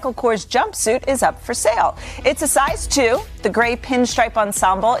sparkly Michael Kors jumpsuit is up for sale. It's a size 2. The gray pinstripe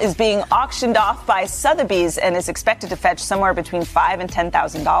ensemble is being auctioned off by Sotheby's and is expected to fetch somewhere between $5,000 and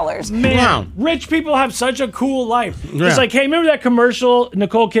 $10,000. Man, rich people have such a cool life. Yeah. It's like, hey, remember that commercial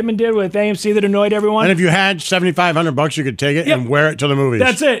Nicole Kidman did with AMC that annoyed everyone? And if you had $7,500, you could take it and wear it to the movies.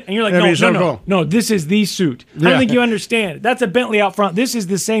 That's it. And you're like, no, this is the suit. I don't think you understand. That's a Bentley out front. This is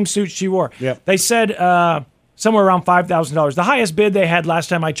the same suit she wore. Yep. They said somewhere around $5,000. The highest bid they had last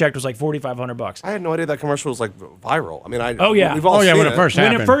time I checked was like $4,500. I had no idea that commercial was like viral. I mean, we've all seen when it first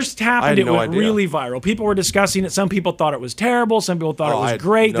happened. When it first happened, it went really viral. People were discussing it. Some people thought it was terrible. Some people thought it was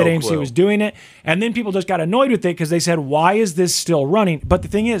great that AMC was doing it. And then people just got annoyed with it because they said, why is this still running? But the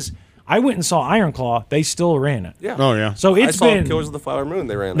thing is, I went and saw Iron Claw. They still ran it. Yeah. Oh, yeah. So it's been... Killers of the Flower Moon.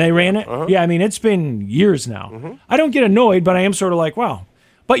 They ran it. They ran it? Uh-huh. Yeah, I mean, it's been years now. Mm-hmm. I don't get annoyed, but I am sort of like, wow.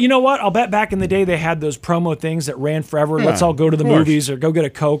 But you know what? I'll bet back in the day they had those promo things that ran forever. Yeah, let's all go to the movies or go get a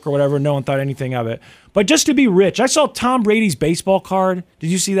Coke or whatever. No one thought anything of it. But just to be rich. I saw Tom Brady's baseball card. Did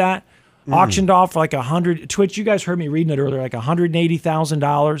you see that? Auctioned off for like $100. Twitch, you guys heard me reading it earlier, like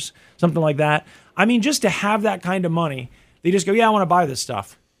 $180,000, something like that. I mean, just to have that kind of money. They just go, yeah, I want to buy this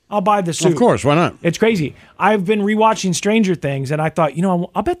stuff. I'll buy the suit. Of course, why not? It's crazy. I've been rewatching Stranger Things, and I thought,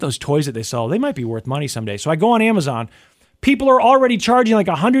 I'll bet those toys that they sell, they might be worth money someday. So I go on Amazon. People are already charging like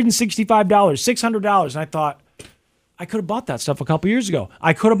 $165, $600. And I thought, I could have bought that stuff a couple years ago.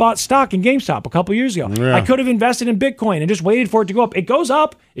 I could have bought stock in GameStop a couple years ago. Yeah. I could have invested in Bitcoin and just waited for it to go up. It goes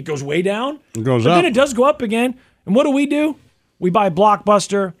up. It goes way down. It goes but up. Then it does go up again. And what do? We buy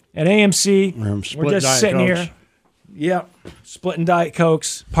Blockbuster and AMC. We're just sitting here. Yep. Splitting Diet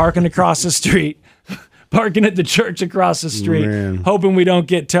Cokes, parking across the street, parking at the church across the street, hoping we don't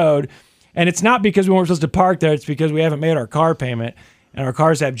get towed. And it's not because we weren't supposed to park there. It's because we haven't made our car payment, and our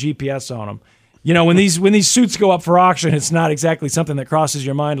cars have GPS on them. When these suits go up for auction, it's not exactly something that crosses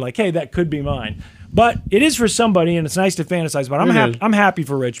your mind like, hey, that could be mine. But it is for somebody, and it's nice to fantasize about. I'm happy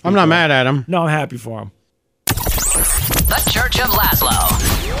for rich people. I'm not mad at him. No, I'm happy for him. The Church of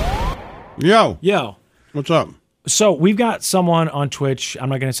Laszlo. Yo. What's up? So we've got someone on Twitch. I'm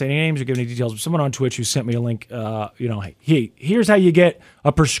not going to say any names or give any details, but someone on Twitch who sent me a link. Here's how you get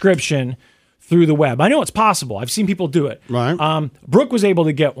a prescription through the web. I know it's possible. I've seen people do it. Right. Brooke was able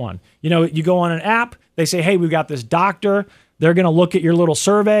to get one. You go on an app. They say, hey, we've got this doctor. They're going to look at your little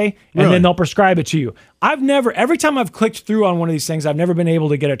survey, and then they'll prescribe it to you. Every time I've clicked through on one of these things, I've never been able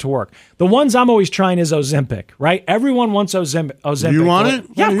to get it to work. The ones I'm always trying is Ozempic, right? Everyone wants Ozempic. You want it?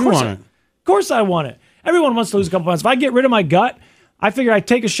 Yeah, of course I want it. Everyone wants to lose a couple pounds. If I get rid of my gut, I figure I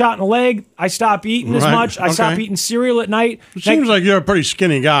take a shot in the leg. I stop eating as much. I stop eating cereal at night. It seems like you're a pretty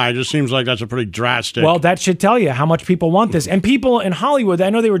skinny guy. It just seems like that's a pretty drastic. Well, that should tell you how much people want this. And people in Hollywood, I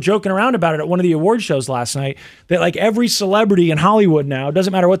know they were joking around about it at one of the award shows last night, that like every celebrity in Hollywood now,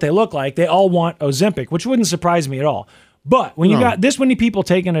 doesn't matter what they look like, they all want Ozempic, which wouldn't surprise me at all. But when you got this many people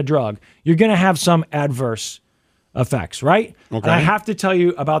taking a drug, you're going to have some adverse effects, right? Okay. And I have to tell you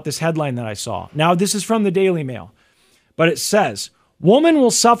about this headline that I saw. Now, this is from the Daily Mail, but it says, woman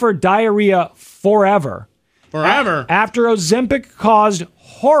will suffer diarrhea forever. After Ozempic caused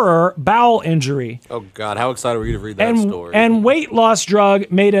horror bowel injury. Oh, God. How excited were you to read that story? And weight loss drug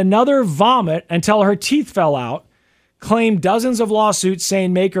made another vomit until her teeth fell out. Claimed dozens of lawsuits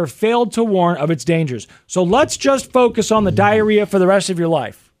saying maker failed to warn of its dangers. So let's just focus on the diarrhea for the rest of your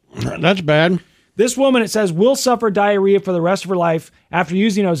life. That's bad. This woman, it says, will suffer diarrhea for the rest of her life after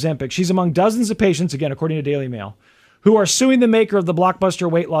using Ozempic. She's among dozens of patients, again, according to Daily Mail, who are suing the maker of the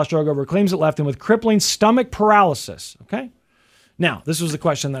blockbuster weight loss drug over claims it left them with crippling stomach paralysis. Okay? Now, this was the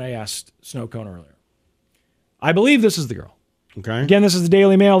question that I asked Snow Cone earlier. I believe this is the girl. Okay. Again, this is the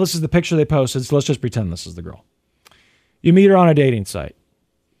Daily Mail. This is the picture they posted, so let's just pretend this is the girl. You meet her on a dating site.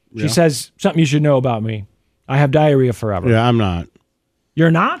 She says, something you should know about me. I have diarrhea forever. Yeah, I'm not.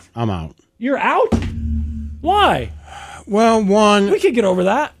 You're not? I'm out. You're out? Why? Well, we could get over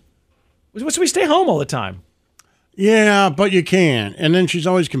that. So we stay home all the time. Yeah, but you can't. And then she's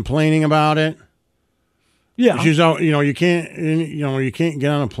always complaining about it. Yeah. She's, you can't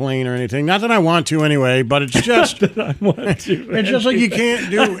get on a plane or anything. Not that I want to anyway, but it's just Not that I want to. It's just like you can't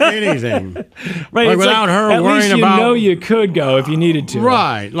do anything. Right. Like without her at worrying least about. You know you could go if you needed to.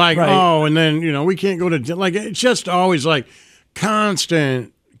 Right. Like, and then, we can't go to, like, it's just always like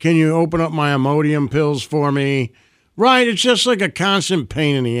constant. Can you open up my Imodium pills for me? Right. It's just like a constant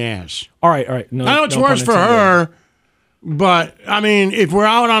pain in the ass. All right. No, I know it's worse for her, but I mean, if we're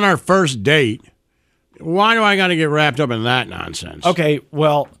out on our first date, why do I got to get wrapped up in that nonsense? Okay,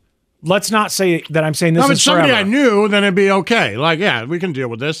 well, let's not say that I'm saying this if is it's somebody forever. I knew, then it'd be okay. Like, yeah, we can deal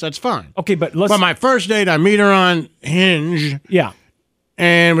with this. That's fine. Okay, but my first date, I meet her on Hinge. Yeah.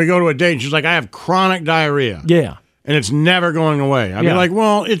 And we go to a date, and she's like, I have chronic diarrhea. Yeah. And it's never going away. I'd be like,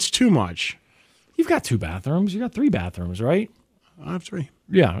 well, it's too much. You've got 2 bathrooms. You got 3 bathrooms, right? I have 3.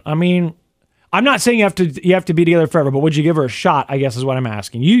 Yeah. I mean, I'm not saying you have to be together forever, but would you give her a shot, I guess is what I'm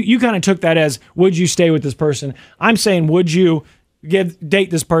asking. You kind of took that as, would you stay with this person? I'm saying, would you date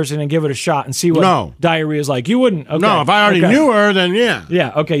this person and give it a shot and see what diarrhea is like? You wouldn't. Okay. No, if I already knew her, then yeah.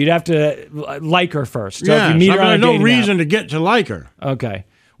 Yeah, okay. You'd have to like her first. So yeah, if you meet her on a no dating reason app, to get to like her. Okay.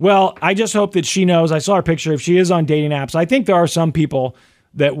 Well, I just hope that she knows. I saw her picture. If she is on dating apps, I think there are some people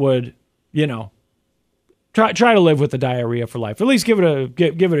that would, try to live with the diarrhea for life. At least give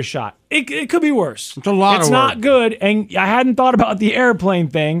it a shot. It could be worse. It's a lot of work. It's not good, and I hadn't thought about the airplane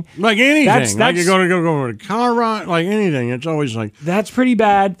thing. Like anything. Like you're going to go to a car ride, like anything. It's always like... That's pretty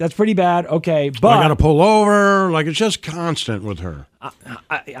bad. Okay, but... I got to pull over. Like, it's just constant with her.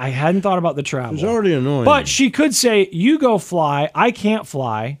 I hadn't thought about the travel. It's already annoying. But she could say, you go fly, I can't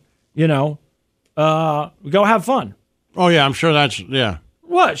fly, go have fun. Oh, yeah, I'm sure that's... Yeah.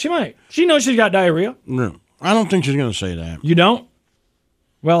 What? She might. She knows she's got diarrhea. No. I don't think she's going to say that. You don't?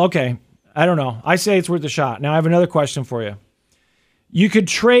 Well, okay. I don't know. I say it's worth a shot. Now I have another question for you. You could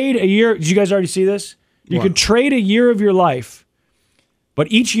trade a year. Did you guys already see this? You could trade a year of your life,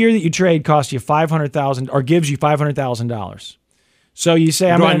 but each year that you trade costs you $500,000 or gives you $500,000. So you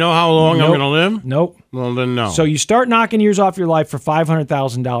say, I know how long I'm going to live? Nope. Well, then no. So you start knocking years off your life for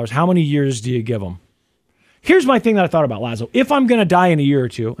 $500,000. How many years do you give them? Here's my thing that I thought about, Lazo. If I'm going to die in a year or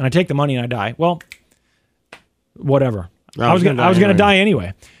two, and I take the money and I die, well, whatever. I was going to die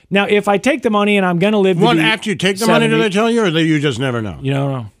anyway. Now, if I take the money and I'm going to live after you take the money, do they tell you, or you just never know? You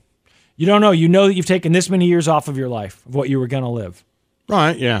don't know. You don't know. You know that you've taken this many years off of your life, of what you were going to live.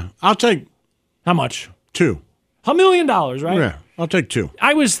 Right, yeah. I'll take... How much? 2. $1 million, right? Yeah, I'll take 2.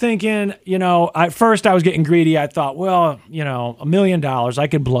 I was thinking, at first I was getting greedy. I thought, well, $1 million, I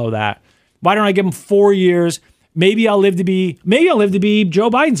could blow that. Why don't I give him 4 years? Maybe I'll live to be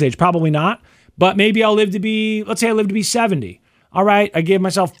Joe Biden's age. Probably not. But maybe I'll live to be, let's say I live to be 70. All right, I gave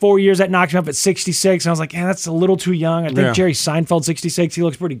myself 4 years. That knocked me up at 66. And I was like, that's a little too young. I think Jerry Seinfeld's 66. He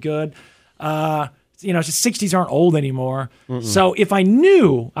looks pretty good. Just 60s aren't old anymore. Mm-mm. So if I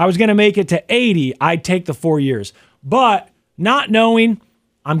knew I was going to make it to 80, I'd take the 4 years. But not knowing,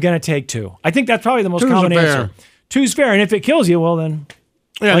 I'm going to take 2. I think that's probably the most common answer. 2's fair. And if it kills you, well, then...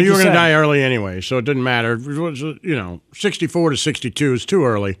 Yeah, you were going to die early anyway, so it didn't matter. 64 to 62 is too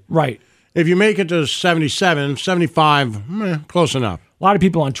early. Right. If you make it to 77, 75, close enough. A lot of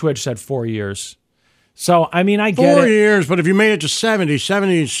people on Twitch said 4 years. So, I mean, I get 4 years, but if you made it to 70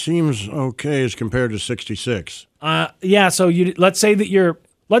 seems okay as compared to 66. Yeah, so let's say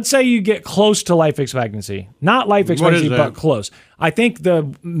you get close to life expectancy. Not life expectancy, but close. I think the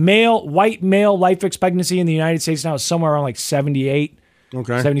white male life expectancy in the United States now is somewhere around like 78.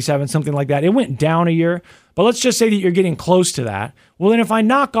 Okay. 77, something like that. It went down a year, but let's just say that you're getting close to that. Well, then if I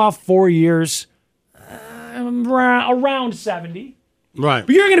knock off 4 years, around 70. Right.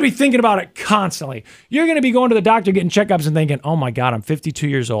 But you're going to be thinking about it constantly. You're going to be going to the doctor, getting checkups and thinking, oh my God, I'm 52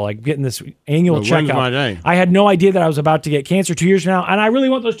 years old. Like getting this annual checkup. When's my day? I had no idea that I was about to get cancer 2 years from now. And I really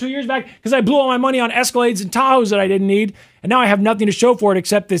want those 2 years back because I blew all my money on Escalades and Tahoes that I didn't need. And now I have nothing to show for it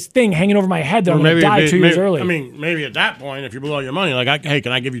except this thing hanging over my head that I'm going to die 2 years early. I mean, maybe at that point, if you blew all your money, like, hey,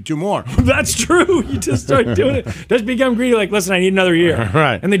 can I give you 2 more? That's true. You just start doing it. Just become greedy. Like, listen, I need another year.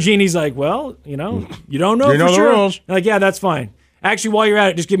 Right. And the genie's like, well, you don't know you know for the sure. rules. You're like, yeah, that's fine. Actually, while you're at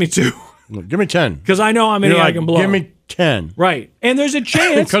it, just give me 2. Give me 10. Because I know how many I can blow. Give me 10. Right. And there's a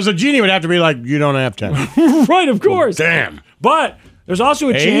chance. Because the genie would have to be like, you don't have 10. Right, of course. Well, damn. But there's also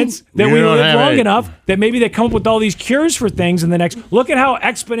a chance that we live long enough that maybe they come up with all these cures for things in the next. Look at how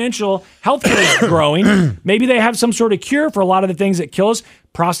exponential healthcare is growing. Maybe they have some sort of cure for a lot of the things that kill us.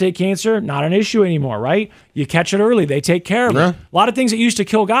 Prostate cancer, not an issue anymore, right? You catch it early. They take care of it. A lot of things that used to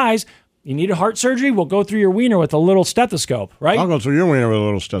kill guys. You need a heart surgery? We'll go through your wiener with a little stethoscope, right? I'll go through your wiener with a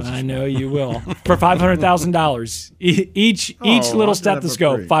little stethoscope. I know you will. For $500,000. Each little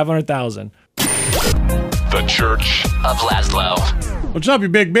stethoscope, $500,000. The Church of Laszlo. What's up, you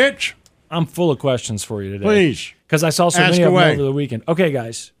big bitch? I'm full of questions for you today. Please. Because I saw so many of them over the weekend. Okay,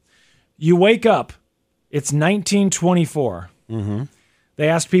 guys. You wake up. It's 1924. Mm-hmm. They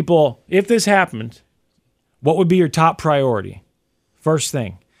asked people, if this happened, what would be your top priority? First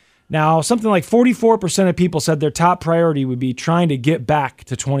thing. Now, something like 44% of people said their top priority would be trying to get back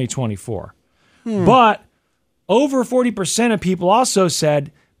to 2024. But over 40% of people also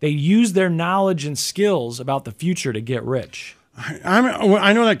said they use their knowledge and skills about the future to get rich.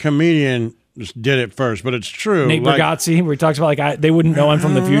 I know that comedian just did it first, but it's true. Nate Bargatze, where he talks about they wouldn't know him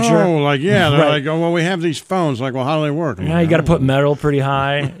from the future. Oh, they're like, oh, well, we have these phones. Like, well, how do they work? Yeah, you got to put metal pretty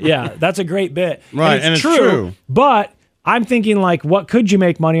high. Yeah, that's a great bit. Right, and it's true. But I'm thinking, what could you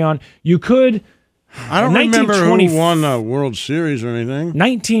make money on? You could. I don't remember who won the World Series or anything.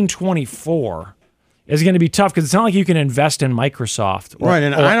 1924 is going to be tough because it's not like you can invest in Microsoft. Right,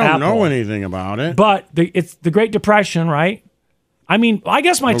 and I don't know anything about it. But it's the Great Depression, right? I mean, I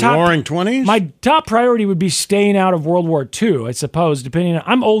guess my Roaring 20s? My top priority would be staying out of World War II, I suppose, depending on...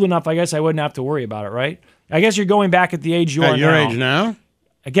 I'm old enough, I guess I wouldn't have to worry about it, right? I guess you're going back at the age you are now. At your age now?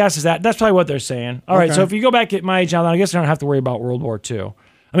 I guess that's probably what they're saying. All right, so if you go back at my age now, then I guess I don't have to worry about World War II.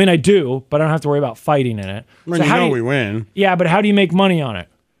 I mean, I do, but I don't have to worry about fighting in it. I mean, so we win. Yeah, but how do you make money on it?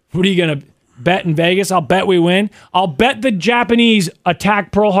 What are you going to bet in Vegas? I'll bet we win. I'll bet the Japanese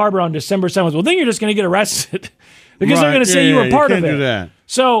attack Pearl Harbor on December 7th. Well, then you're just going to get arrested because they're going to say you were part of it. You can't do that.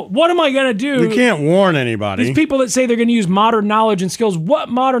 So what am I going to do? You can't warn anybody. These people that say they're going to use modern knowledge and skills, what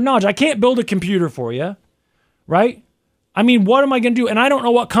modern knowledge? I can't build a computer for you, right? I mean, what am I going to do? And I don't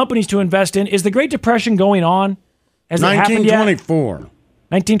know what companies to invest in. Is the Great Depression going on? Has it happened yet? 1924.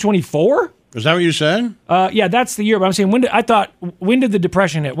 1924? Is that what you said? Yeah, that's the year. But I'm saying when did the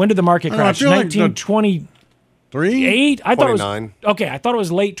depression hit? When did the market crash? 1928. I thought it was okay. I thought it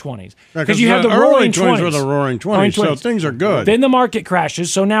was late 20s because you have the roaring 20s. Were the roaring 20s, so things are good. Then the market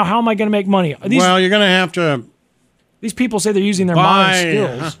crashes. So now, how am I going to make money? Well, you're going to have to. These people say they're using their modern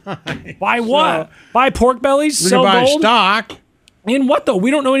skills. Buy what? Buy pork bellies? Sell buy gold? Stock. In what though?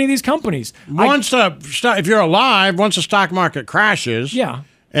 We don't know any of these companies. If you're alive, once the stock market crashes,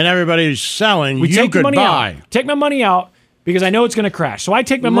 and everybody's selling, you could buy. Take my money out because I know it's going to crash. So I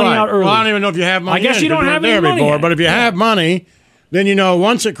take my money out early. Well, I don't even know if you have money. I guess you don't have any money before, but if you have money, then you know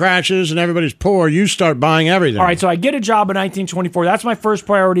once it crashes and everybody's poor, you start buying everything. All right, so I get a job in 1924. That's my first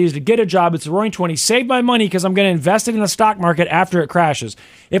priority is to get a job. It's the roaring 20s. Save my money because I'm going to invest it in the stock market after it crashes.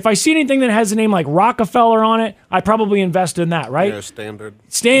 If I see anything that has a name like Rockefeller on it, I probably invest in that, right? Yeah, Standard.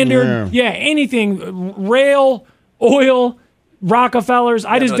 Yeah, anything. Rail, oil, Rockefellers.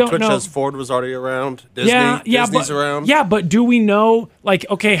 I just don't Twitch know. says Ford was already around. Disney's around. Yeah, but do we know, like,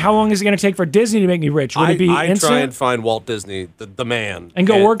 okay, how long is it going to take for Disney to make me rich? Would it be I instant? try and find Walt Disney, the man. And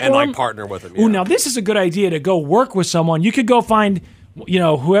go work for him? And I partner with him. Ooh, now this is a good idea to go work with someone. You could go find,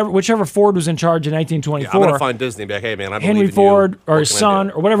 whichever Ford was in charge in 1924. I'm going to find Disney and be like, hey, man, I believe Henry in Ford you. or his son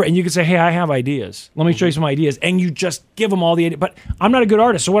or whatever, and you could say, hey, I have ideas. Let me show you some ideas. And you just give them all the ideas. But I'm not a good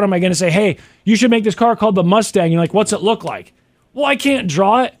artist, so what am I going to say? Hey, you should make this car called the Mustang. You're like, what's it look like? Well, I can't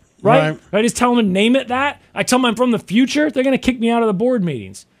draw it, right? I just tell them to name it that. I tell them I'm from the future. They're going to kick me out of the board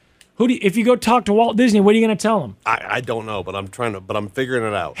meetings. If you go talk to Walt Disney, what are you going to tell them? I don't know, but I'm figuring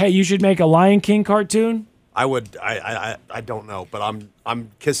it out. Hey, you should make a Lion King cartoon. I would. I don't know, but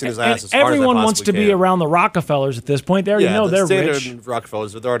I'm kissing his ass as hard as I possibly everyone wants to be around the Rockefellers at this point. They already know they're rich. And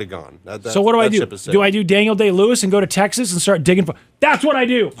Rockefellers, they're already gone. So what do I do? Do I do Daniel Day-Lewis and go to Texas and start digging for? That's what I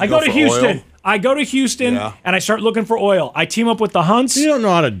do. I go to Houston. Oil? I go to Houston and I start looking for oil. I team up with the Hunts. You don't know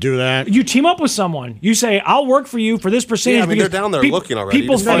how to do that. You team up with someone. You say, "I'll work for you for this percentage." Yeah, I mean they're down there looking already.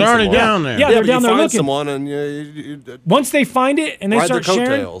 They're already down there. Yeah, they're down there looking. Someone and once they find it and they start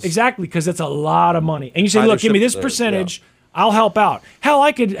sharing, exactly, because it's a lot of money. And you say, "Look, give me this percentage. I'll help out." Hell,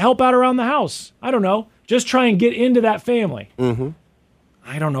 I could help out around the house. I don't know. Just try and get into that family. Mm-hmm.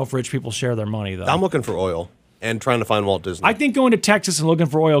 I don't know if rich people share their money though. I'm looking for oil. And trying to find Walt Disney. I think going to Texas and looking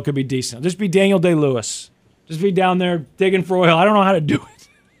for oil could be decent. Just be Daniel Day-Lewis. Just be down there digging for oil. I don't know how to do it.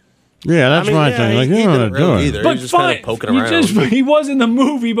 Yeah, that's my thing. Like, you don't know how to do it. Either. But He's just kind of poking around. He was in the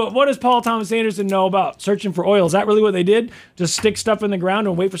movie, but what does Paul Thomas Anderson know about searching for oil? Is that really what they did? Just stick stuff in the ground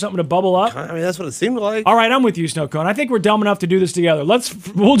and wait for something to bubble up? I mean, that's what it seemed like. All right, I'm with you, Snowcone. I think we're dumb enough to do this together.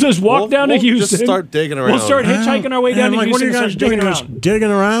 We'll just walk down to Houston. Just start digging around. We'll start hitchhiking our way down to Houston. What are you guys doing? Digging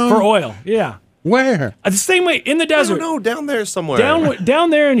around? For oil, yeah. Where? The same way, in the desert. I don't know, down there somewhere.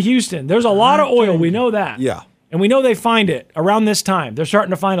 Down there in Houston. There's a lot of oil. We know that. Yeah. And we know they find it around this time. They're starting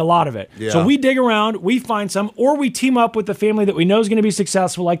to find a lot of it. Yeah. So we dig around, we find some, or we team up with the family that we know is going to be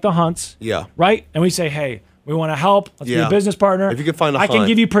successful, like the Hunts. Yeah. Right? And we say, hey, we want to help. Let's be a business partner. If you can find a Hunt. I can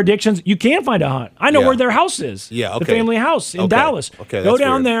give you predictions. You can find a Hunt. I know where their house is. Yeah, The family house in Dallas. Okay, Go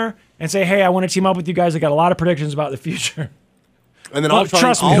down there and say, hey, I want to team up with you guys. I got a lot of predictions about the future. And then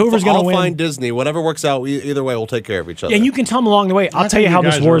trust me, Hoover's going to win. I'll find Disney. Whatever works out, either way, we'll take care of each other. Yeah, and you can tell them along the way. I'll tell you how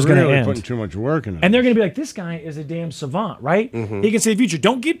this war is going to end. Putting too much work in it. And they're going to be like, this guy is a damn savant, right? Mm-hmm. He can say the future.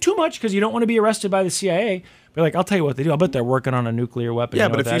 Don't get too much because you don't want to be arrested by the CIA. But like, I'll tell you what they do. I bet they're working on a nuclear weapon. Yeah,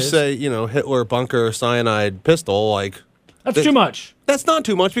 but if you say, Hitler bunker cyanide pistol, like that's too much. That's not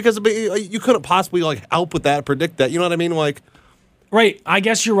too much because you couldn't possibly help with that, predict that. You know what I mean? Like. Right, I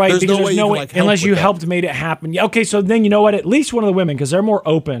guess you're right. There's because no way there's no you way can, unless you help helped made it happen. Yeah, okay, so then you know what? At least one of the women, because they're more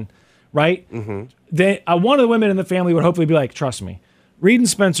open, right? Mm-hmm. One of the women in the family would hopefully be like, "Trust me, Reed and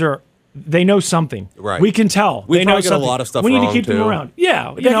Spencer, they know something. Right, we can tell. We they probably know get something. a lot of stuff. We need to wrong, keep too. them around.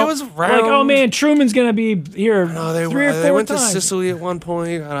 Yeah, It was like, oh man, Truman's gonna be here they 3 or 4 They went times. to Sicily at one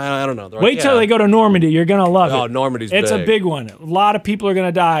point. I don't know. Wait till they go to Normandy. You're gonna love it. Oh, Normandy's It's big. a big one. A lot of people are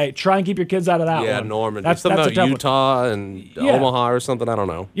gonna die. Try and keep your kids out of that one. Yeah, Normandy. That's something a about tough one. Utah and Omaha or something. I don't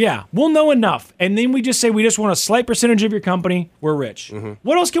know. Yeah, we'll know enough. And then we just say we just want a slight percentage of your company. We're rich. Mm-hmm.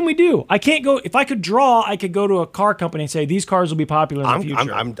 What else can we do? I can't go. If I could draw, I could go to a car company and say these cars will be popular in the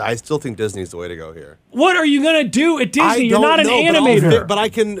future. I still think Disney's the way to go here. What are you going to do at Disney? I You're don't not an know, animator. But I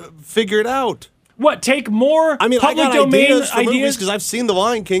can figure it out. What, take more I public got domain ideas for movies because I've seen The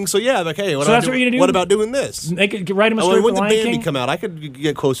Lion King. So yeah, like, hey, So that's what you're gonna do? What about doing this? They could write him a script when for did Lion Bambi King. come out? I could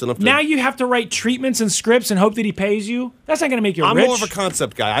get close enough to. Now you have to write treatments and scripts and hope that he pays you. That's not going to make you I'm rich. more of a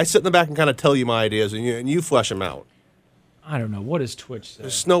concept guy. I sit in the back and kind of tell you my ideas, and you flesh them out. I don't know. What does Twitch say?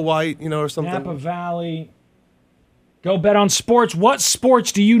 Snow White, or something. Napa Valley. Go bet on sports. What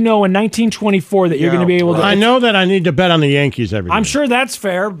sports do you know in 1924 that you're going to be able to? I know that I need to bet on the Yankees every year. I'm sure that's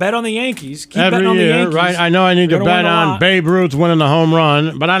fair. Bet on the Yankees. Keep every betting on the year, Yankees. right? I know I need to bet on Babe Ruth winning the home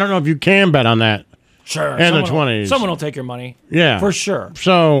run, but I don't know if you can bet on that. Sure. In the 20s. Someone will take your money. Yeah. For sure.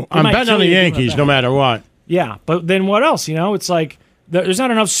 So I'm betting on the Yankees no matter what. Yeah, but then what else? It's like there's not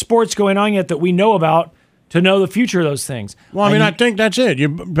enough sports going on yet that we know about to know the future of those things. Well, I mean, I think that's it. You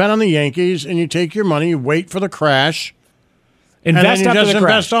bet on the Yankees and you take your money, you wait for the crash. Invest and then you after just the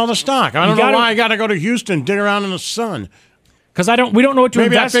crash. invest all the stock. I don't know why I got to go to Houston, dig around in the sun. Because we don't know what to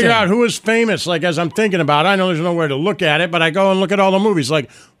Maybe invest in. I figure out who is famous, like as I'm thinking about it. I know there's nowhere to look at it, but I go and look at all the movies. Like,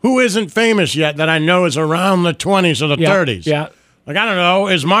 who isn't famous yet that I know is around the 20s or the 30s? Yeah. Like, I don't know.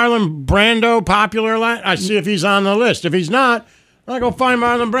 Is Marlon Brando popular? I see if he's on the list. If he's not, I go find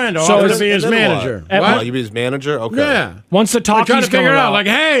Marlon Brando. So I'm going to be his manager. What? You be his manager? Okay. Yeah. Once the I try talkies to figure come it out, about. like,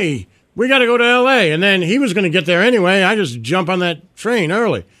 hey, we got to go to L.A. And then he was going to get there anyway. I just jump on that train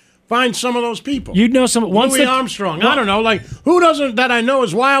early. Find some of those people. You'd know some. Once Louis Armstrong. I don't know. Like, who doesn't that I know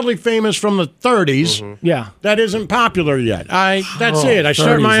is wildly famous from the 30s? Yeah. That isn't popular yet. That's Oh, it. I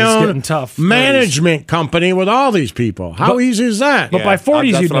start 30s, my it's own getting tough. management company with all these people. How easy is that? But by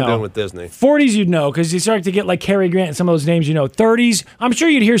 40s, that's you'd what know. I'm doing with Disney. 40s, you'd know because you start to get like Cary Grant and some of those names you know. 30s, I'm sure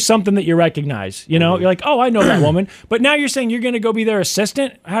you'd hear something that you recognize. You're like, oh, I know that woman. But now you're saying you're going to go be their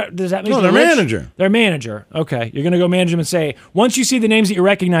assistant? How, does that make No, you their rich? manager. Their manager. Okay. You're going to go manage them and say, once you see the names that you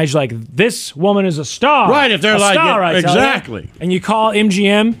recognize, you're like, this woman is a star. Right, if they're a like star, it- I tell ya. exactly. And you call MGM,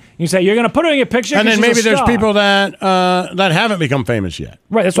 and you say, you're going to put her in a picture And 'cause then she's a maybe there's star. people that haven't become famous yet.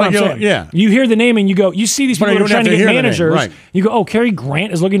 Right, that's what I'm Like, saying. Yeah. You hear the name and you go, you see these But people you who are don't trying to have to get hear the name, managers. right. You go, oh, Cary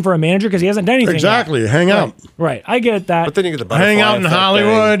Grant is looking for a manager because he hasn't done anything Exactly. yet. Hang out. Right. I get that. But then you get the butterfly Hang out in effect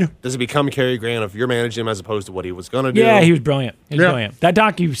Hollywood. thing. Does it become Cary Grant if you're managing him as opposed to what he was going to do? Yeah, he was brilliant. He was Yeah. brilliant. That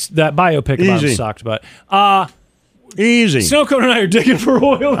that biopic about him Easy. sucked, but Easy. Snowcone and I are digging for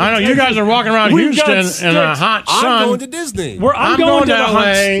oil. I know you guys are walking around We've got Houston in a sticks. hot I'm sun. going to Disney. I'm going to the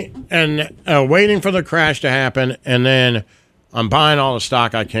LA and waiting for the crash to happen, and then I'm buying all the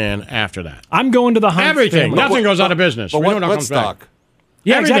stock I can after that. I'm going to the Hunt Everything. family. Nothing goes out of business. But We what, know it all what comes back. stock?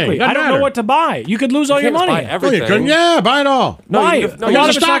 Yeah, Everything. exactly. Doesn't I don't matter. know what to buy. You could lose all your can't just money. buy No, you everything. couldn't. Yeah, buy it all. Buy you- it. no, A you lot The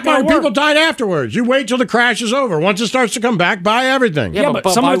of it's stock not gonna market, people work. died afterwards. You wait till the crash is over. Once it starts to come back, buy everything. Yeah,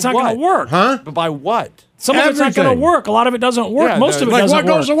 but some by of it's not going what? to work. Huh? But by what? Some of it's not going to Everything. work. A lot of it doesn't work. Yeah, Most of it Like doesn't what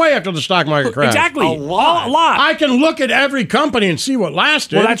goes work. away after the stock market crash? Exactly. A lot. A lot. I can look at every company and see what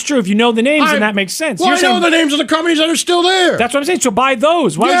lasted. Well, that's true. If you know the names, then that makes sense. Well, You're I know saying- the names of the companies that are still there. That's what I'm saying. So buy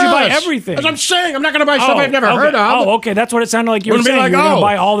those. Why would you buy Yes. everything? As I'm saying, I'm not going to buy stuff I've never okay. heard of. Oh, okay. That's what it sounded like you were Wouldn't be saying. like, you were going to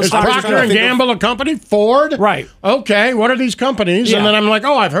buy all the is stocks. Procter and Gamble a company? Ford? Right. Okay, what are these companies? Yeah. And then I'm like,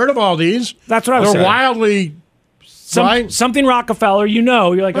 oh, I've heard of all these. That's what I was They're saying. wildly, right? Something Rockefeller, you're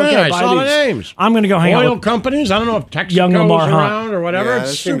like, okay, Yeah, I buy saw the these. names. I'm going to go hang Oil out with companies. I don't know if Texaco's Young Lamar Hunt. around or whatever. Yeah,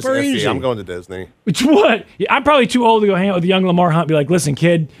 it's that seems super iffy. easy. I'm going to Disney. It's what? I'm probably too old to go hang out with young Lamar Hunt and be like, listen,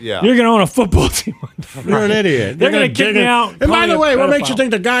 kid, Yeah. you're going to own a football team. You're an idiot. They're You're going to kick dig me in. out. And by the way, what makes you pedophile.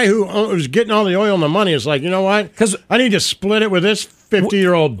 think the guy who's getting all the oil and the money is like, you know what? Because I need to split it with this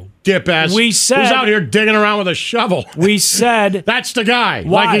 50-year-old dip ass We said- who's out here digging around with a shovel. We said That's the guy.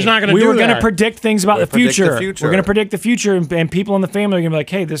 why? Like he's not going to we do were going to that. predict things about We're the predict the future. future. We're going to predict the future, and people in the family are going to be like,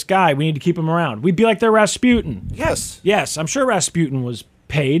 hey, this guy, we need to keep him around. We'd be like their Rasputin. Yes. Yes, I'm sure Rasputin was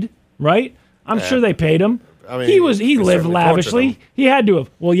paid, right? I'm sure they paid him. I mean, he they lived certainly tortured lavishly. him. He had to have.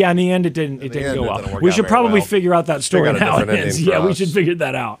 Well, yeah, in the end, it didn't the go end, it well. didn't work We out should very probably well. figure out that story got and a how it different ends. ending Yeah, for we us. should figure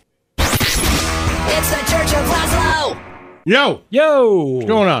that out. It's the Church of Laszlo. Yo, What's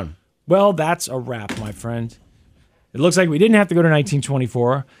going on? Well, that's a wrap, my friend. It looks like we didn't have to go to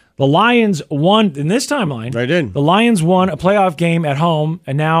 1924. The Lions won in this timeline. They did. The Lions won a playoff game at home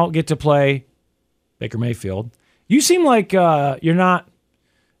and now get to play Baker Mayfield. You seem like you're not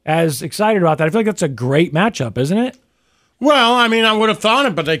as excited about that. I feel like that's a great matchup, isn't it? Well, I mean, I would have thought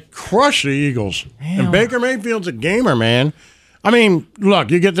it, but they crushed the Eagles. And Baker Mayfield's a gamer, man. I mean, look,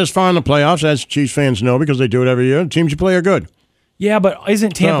 you get this far in the playoffs, as Chiefs fans know, because they do it every year. The teams you play are good. Yeah, but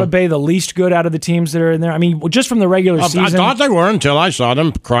isn't Tampa No. Bay the least good out of the teams that are in there? I mean, just from the regular season. I thought they were until I saw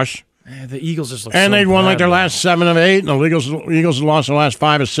them crush. The Eagles just look And so they'd won bad, like their man. last 7 of 8, and the Eagles had lost their last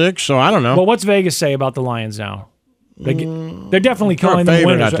 5 or 6, so I don't know. Well, what's Vegas say about the Lions now? They're definitely they're a calling them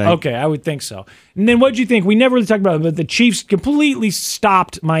favorite, winners. I think. Okay, I would think so. And then what'd you think? We never really talked about it, but the Chiefs completely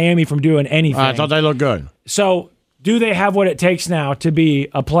stopped Miami from doing anything. I thought they looked good. So do they have what it takes now to be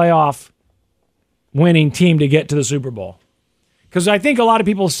a playoff winning team to get to the Super Bowl? Because I think a lot of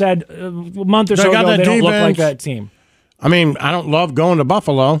people said a month or They so got ago that they don't look like defense. that team. I mean, I don't love going to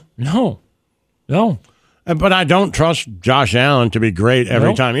Buffalo. No. But I don't trust Josh Allen to be great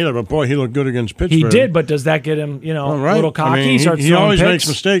every time either. But, boy, he looked good against Pittsburgh. He did, but does that get him, a little cocky? I mean, he always makes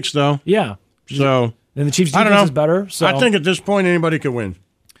mistakes, though. Yeah. So, and the Chiefs' defense is better. So I think at this point anybody could win.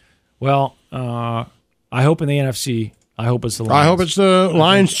 Well, I hope in the NFC, I hope it's the Lions. I hope it's the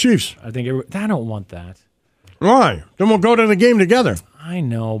Lions-Chiefs. I think I don't want that. Why? Then we'll go to the game together. I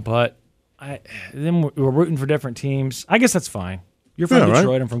know, but then we're rooting for different teams. I guess that's fine. You're from Detroit.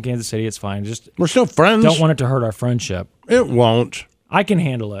 Right? I'm from Kansas City. It's fine. Just we're still friends. Don't want it to hurt our friendship. It won't. I can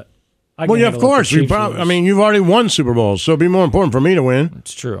handle it. Well, yeah, of course. You've already won Super Bowls, so it'd be more important for me to win.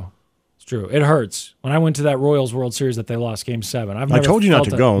 It's true. It's true. It hurts. When I went to that Royals World Series that they lost Game 7, I told you not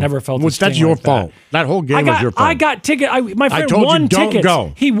to go. Never felt that's your fault. That whole game was your fault. I got tickets. My friend told won you don't tickets.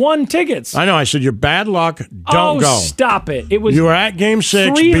 Go. He won tickets. I know. I said, you're bad luck. Don't go. Stop it. It was. You were at Game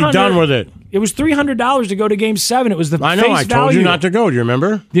 6. Be done with it. It was $300 to go to Game 7. It was the I know. face I told value. you not to go. Do you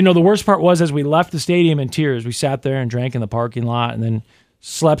remember? The worst part was as we left the stadium in tears, we sat there and drank in the parking lot and then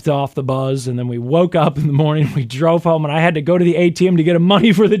slept off the buzz. And then we woke up in the morning. We drove home, and I had to go to the ATM to get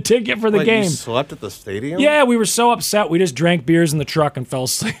money for the ticket for the game. You slept at the stadium? Yeah, we were so upset. We just drank beers in the truck and fell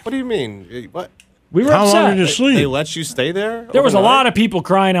asleep. What do you mean? What? We were How upset. long did you sleep? They let you stay there? There was a lot of people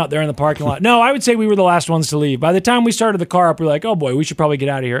crying out there in the parking lot. No, I would say we were the last ones to leave. By the time we started the car up, we were like, oh boy, we should probably get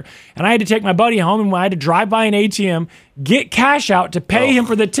out of here. And I had to take my buddy home, and I had to drive by an ATM, get cash out to pay him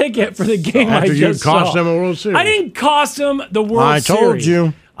for the ticket for the game I just saw. Cost them a World Series. I didn't cost him the World Series. I told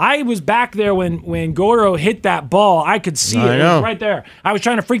you. I was back there when Gordo hit that ball. I could see it. It was right there. I was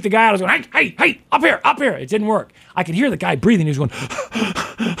trying to freak the guy out. I was going, hey, up here. It didn't work. I could hear the guy breathing. He was going,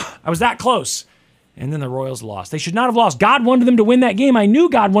 I was that close. And then the Royals lost. They should not have lost. God wanted them to win that game. I knew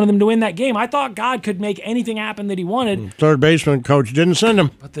God wanted them to win that game. I thought God could make anything happen that he wanted. Third baseman coach didn't send him.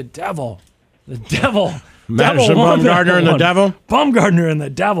 But the devil. Madison Bumgarner and the devil? Bumgarner and the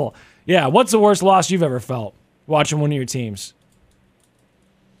devil. Yeah, what's the worst loss you've ever felt watching one of your teams?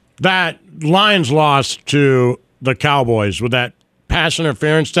 That Lions lost to the Cowboys with that pass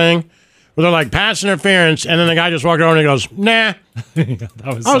interference thing. Where they're like, pass interference, and then the guy just walked over and he goes, nah.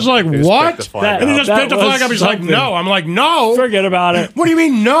 I was like, what? And he just picked the flag up. He's like, no. I'm like, no. Forget about it. What do you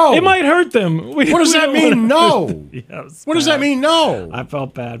mean, no? It might hurt them. What does that mean, no? What does that mean, no? I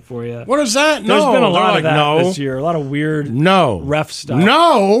felt bad for you. What is that? No. There's been a lot of that this year. A lot of weird ref stuff.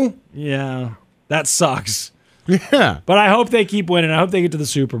 No. Yeah. That sucks. Yeah. But I hope they keep winning. I hope they get to the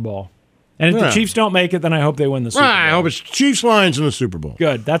Super Bowl. And if the Chiefs don't make it, then I hope they win the Super Bowl. I hope it's Chiefs Lions in the Super Bowl.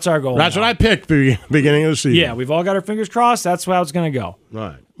 Good. That's our goal. That's what I picked for the beginning of the season. Yeah, we've all got our fingers crossed. That's how it's going to go.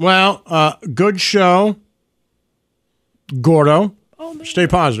 Right. Well, good show. Gordo. Stay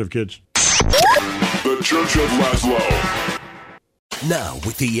positive, kids. The Church of Laszlo. Now,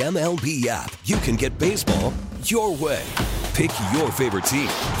 with the MLB app, you can get baseball your way. Pick your favorite team,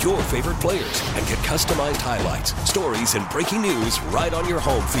 your favorite players, and get customized highlights, stories, and breaking news right on your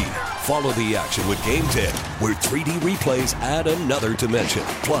home feed. Follow the action with Game 10, where 3D replays add another dimension.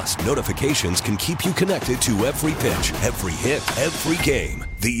 Plus, notifications can keep you connected to every pitch, every hit, every game.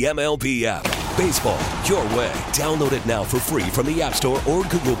 The MLB app. Baseball your way. Download it now for free from the App Store or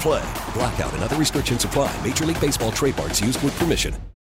Google Play. Blackout and other restrictions apply. Major League Baseball trademarks used with permission.